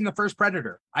haven't seen the first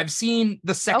Predator. I've seen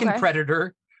the second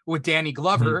Predator with Danny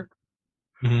Glover,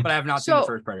 but I have not seen the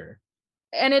first Predator.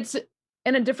 And it's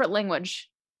in a different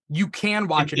language. You can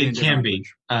watch it. It can be.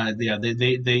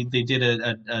 They did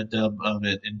a dub of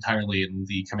it entirely in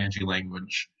the Comanche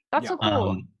language. That's so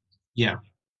cool.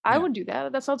 I would do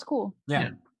that. That sounds cool. Yeah.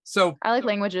 So I like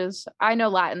languages. I know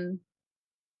Latin.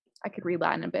 I could read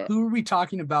Latin a bit. Who are we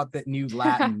talking about that knew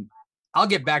Latin? I'll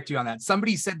get back to you on that.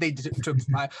 Somebody said they took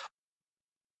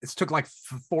like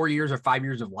 4 years or 5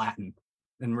 years of Latin,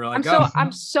 and we're like,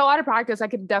 I'm so out of practice. I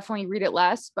could definitely read it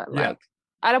less, but like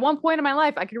at one point in my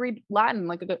life, I could read Latin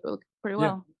like pretty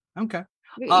well. Yeah. Okay.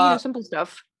 Simple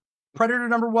stuff. Predator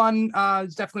 #1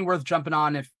 is definitely worth jumping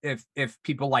on if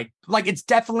people like it's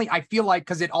definitely, I feel like,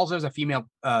 because it also has a female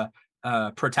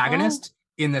protagonist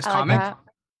in this comic.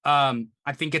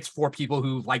 I think it's for people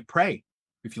who like Prey.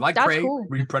 If you like Prey,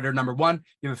 read Predator #1.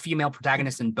 You have a female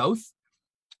protagonist in both.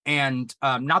 And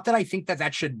not that I think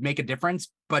that should make a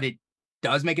difference, but it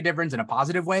does make a difference in a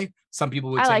positive way. Some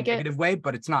people would say negative way,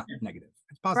 but it's not negative.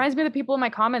 It's positive. Reminds me of the people in my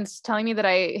comments telling me that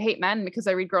I hate men because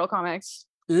I read girl comics.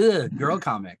 Ugh, girl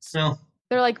comics. Well,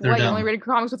 they're like, what, you only read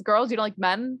comics with girls? You don't like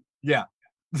men? Yeah.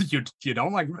 You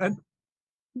don't like men?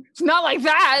 It's not like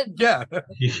that. Yeah.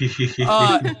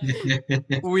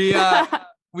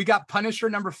 We got Punisher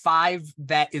 #5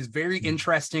 that is very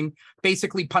interesting.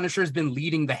 Basically, Punisher has been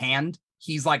leading the Hand.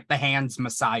 He's like the Hand's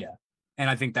messiah. And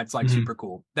I think that's like super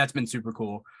cool. That's been super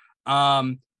cool.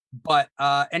 But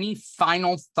any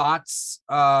final thoughts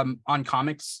on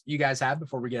comics you guys have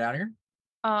before we get out of here?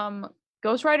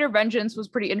 Ghost Rider Vengeance was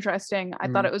pretty interesting. I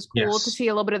thought it was cool to see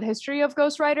a little bit of the history of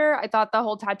Ghost Rider. I thought the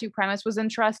whole tattoo premise was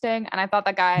interesting, and I thought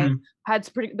that guy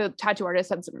the tattoo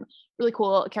artist had some really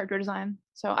cool character design.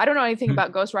 So I don't know anything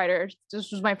about Ghost Rider.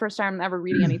 This was my first time ever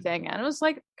reading anything, and it was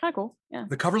like kind of cool. Yeah,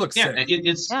 the cover looks sick.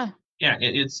 It's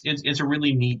a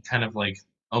really neat kind of like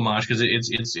homage because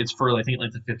it's for I think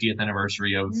like the 50th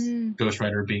anniversary of Ghost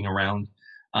Rider being around.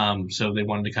 So they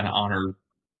wanted to kind of honor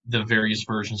the various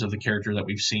versions of the character that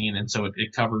we've seen, and so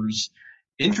it covers.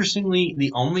 Interestingly,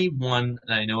 the only one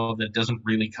that I know of that doesn't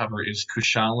really cover is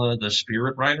Kushala, the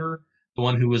Spirit Rider, the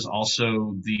one who was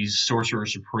also the Sorcerer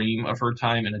Supreme of her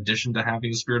time, in addition to having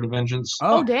the Spirit of Vengeance.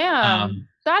 Oh damn,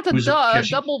 that's a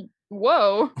double.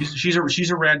 Whoa. She's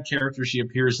a rad character. She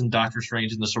appears in Doctor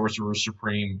Strange and the Sorcerer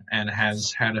Supreme and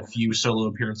has had a few solo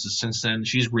appearances since then.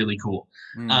 She's really cool.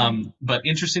 But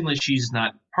interestingly, she's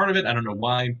not part of it. I don't know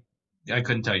why. I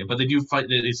couldn't tell you, but they do fight.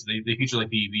 They feature like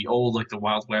the old, like the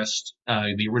Wild West,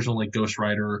 the original like Ghost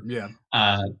Rider. Yeah.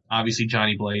 Obviously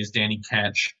Johnny Blaze, Danny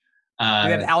Ketch. We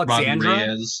had Alexandra,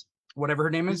 Reyes, whatever her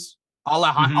name is.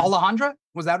 Alejandra,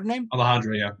 was that her name?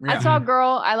 Alejandra, yeah. I saw a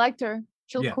girl. I liked her.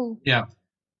 She looked cool. Yeah.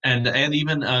 And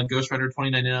even Ghost Rider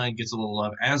 2099 gets a little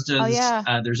love, as does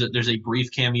there's a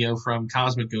brief cameo from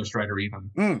Cosmic Ghost Rider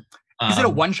even. Is it a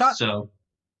one shot? So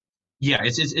yeah,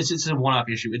 it's a one-off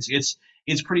issue.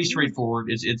 It's pretty straightforward.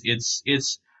 It's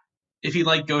if you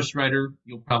like Ghost Rider,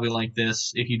 you'll probably like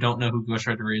this. If you don't know who Ghost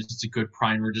Rider is, it's a good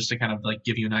primer just to kind of like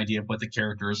give you an idea of what the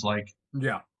character is like.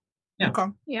 Yeah. Okay.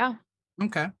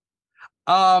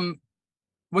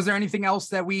 Was there anything else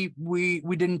that we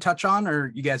didn't touch on,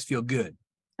 or you guys feel good?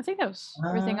 I think that was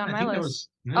everything on my list.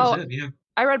 That was it, yeah.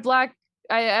 I read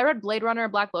I read Blade Runner,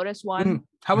 Black Lotus 1.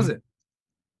 How was it?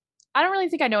 I don't really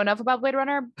think I know enough about Blade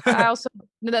Runner. I also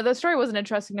the story wasn't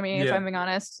interesting to me, if I'm being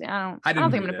honest. I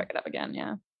don't think I'm gonna pick it up again.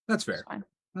 Yeah, that's fair.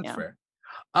 That's fair.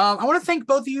 I want to thank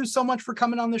both of you so much for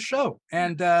coming on the show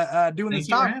and doing this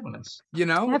talk. You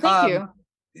know, thank you.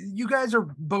 You guys are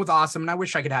both awesome, and I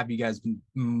wish I could have you guys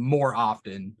more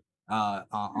often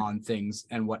on things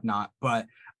and whatnot. But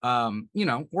you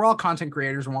know, we're all content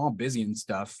creators and we're all busy and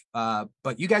stuff.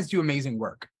 But you guys do amazing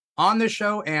work on the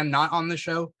show and not on the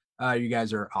show. You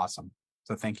guys are awesome.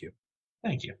 So thank you.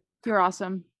 Thank you. You're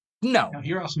awesome. No,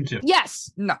 you're awesome too.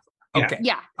 Yes. No. Okay.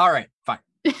 Yeah. All right. Fine.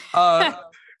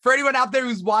 For anyone out there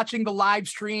who's watching the live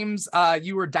streams,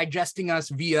 you are digesting us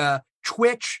via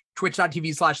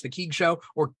twitch.tv/The Keeg Show,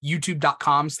 or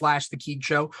youtube.com/The Keeg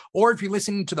Show. Or if you're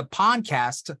listening to the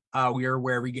podcast, we are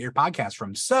wherever you get your podcast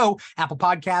from. So Apple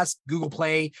Podcasts, Google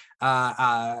Play,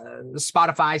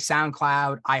 Spotify,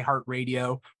 SoundCloud,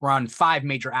 iHeartRadio. We're on 5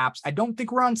 major apps. I don't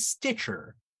think we're on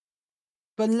Stitcher,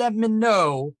 but let me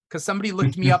know, because somebody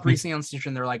looked me up recently on Stitcher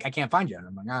and they're like, I can't find you. And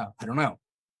I'm like, oh, I don't know.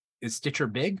 Is Stitcher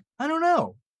big? I don't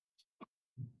know.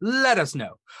 Let us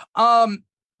know.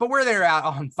 But we're there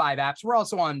on 5 apps. We're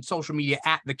also on social media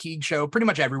at The Keeg Show, pretty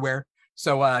much everywhere.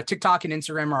 So TikTok and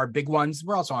Instagram are our big ones.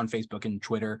 We're also on Facebook and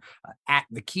Twitter at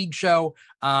The Keeg Show.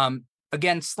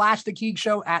 Again, /The Keeg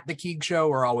Show, at The Keeg Show.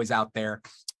 We're always out there.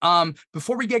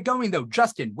 Before we get going, though,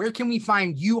 Justin, where can we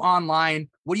find you online?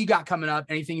 What do you got coming up?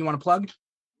 Anything you want to plug?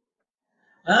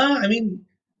 I mean,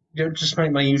 just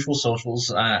my usual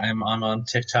socials. I'm on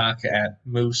TikTok at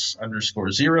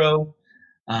Moose_0.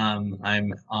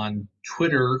 I'm on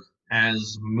Twitter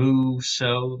as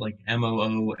Mooseau, like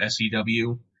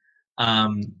MOOSEW.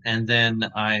 And then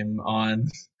I'm on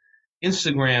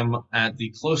Instagram at the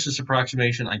closest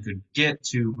approximation I could get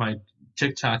to my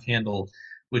TikTok handle,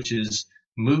 which is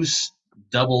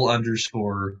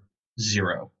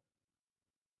Moose_0.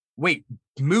 Wait,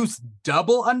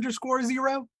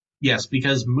 Moose_0? Yes,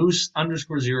 because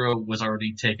Moose_0 was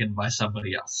already taken by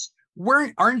somebody else.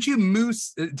 Aren't you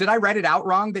Moose? Did I write it out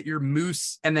wrong that you're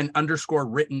Moose and then underscore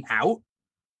written out?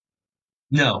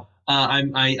 No,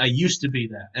 I used to be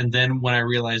that, and then when I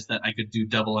realized that I could do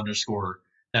double underscore,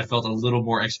 that felt a little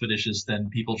more expeditious than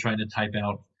people trying to type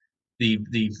out the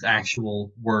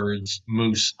actual words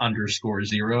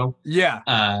Moose_0. Yeah.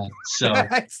 So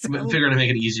I figured to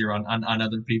make it easier on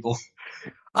other people.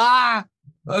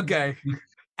 Okay.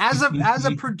 As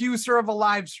a producer of a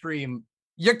live stream,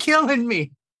 you're killing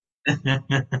me.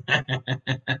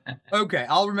 Okay,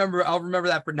 I'll remember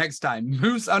that for next time.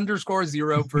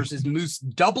 Moose_0 versus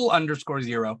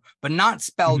Moose_0, but not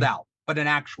spelled out, but an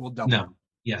actual double. No.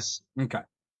 Yes. Okay.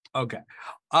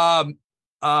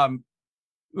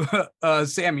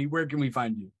 Sammy, where can we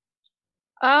find you?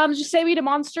 Just say me to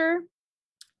Monster,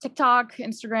 TikTok,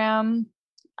 Instagram.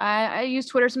 I use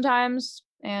Twitter sometimes,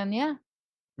 and yeah.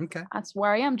 Okay. That's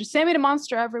where I am. Just Sammy the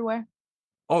Monster everywhere.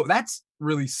 Oh, that's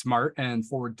really smart and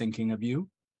forward thinking of you.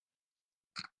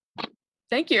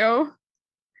 Thank you.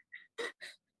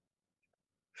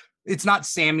 It's not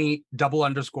Sammy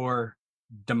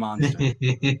 _the monster.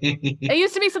 It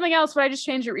used to be something else, but I just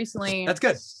changed it recently. That's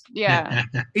good. Yeah.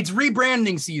 It's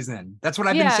rebranding season. That's what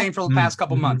I've been saying for the past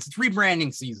couple months. It's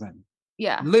rebranding season.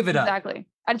 Yeah. Live it up. Exactly.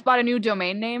 I just bought a new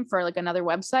domain name for like another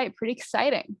website. Pretty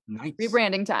exciting. Nice.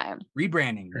 Rebranding time.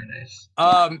 Rebranding. Very nice.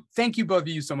 Thank you both of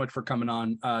you so much for coming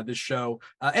on this show.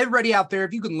 Everybody out there,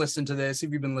 if you can listen to this,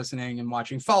 if you've been listening and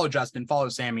watching, follow Justin, follow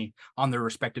Sammy on their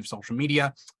respective social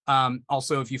media.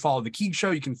 Also, if you follow the Keeg Show,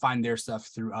 you can find their stuff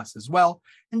through us as well,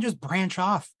 and just branch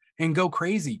off and go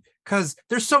crazy, because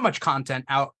there's so much content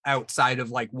outside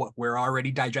of like what we're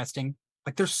already digesting.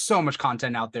 Like there's so much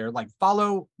content out there. Like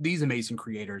follow these amazing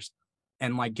creators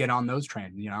and like get on those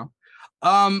trends, you know.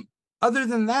 Other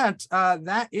than that,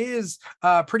 that is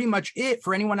pretty much it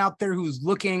for anyone out there who's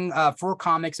looking for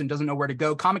comics and doesn't know where to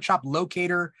go.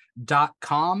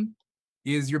 Comicshoplocator.com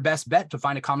is your best bet to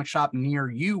find a comic shop near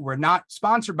you. We're not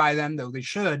sponsored by them, though they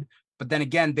should. But then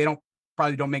again, they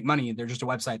probably don't make money. They're just a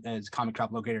website that is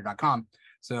comicshoplocator.com.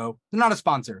 So they're not a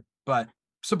sponsor, but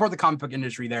support the comic book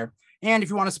industry there. And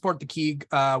if you want to support the Keeg,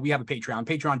 we have a Patreon,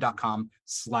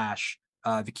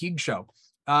 patreon.com/the Keeg Show.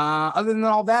 Other than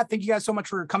all that, thank you guys so much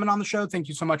for coming on the show. Thank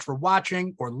you so much for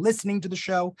watching or listening to the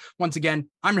show. Once again,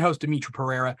 I'm your host, Dimithri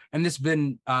Perera, and this has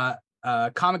been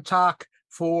Comic Talk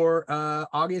for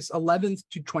August 11th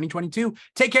to 2022.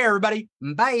 Take care, everybody.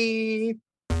 Bye.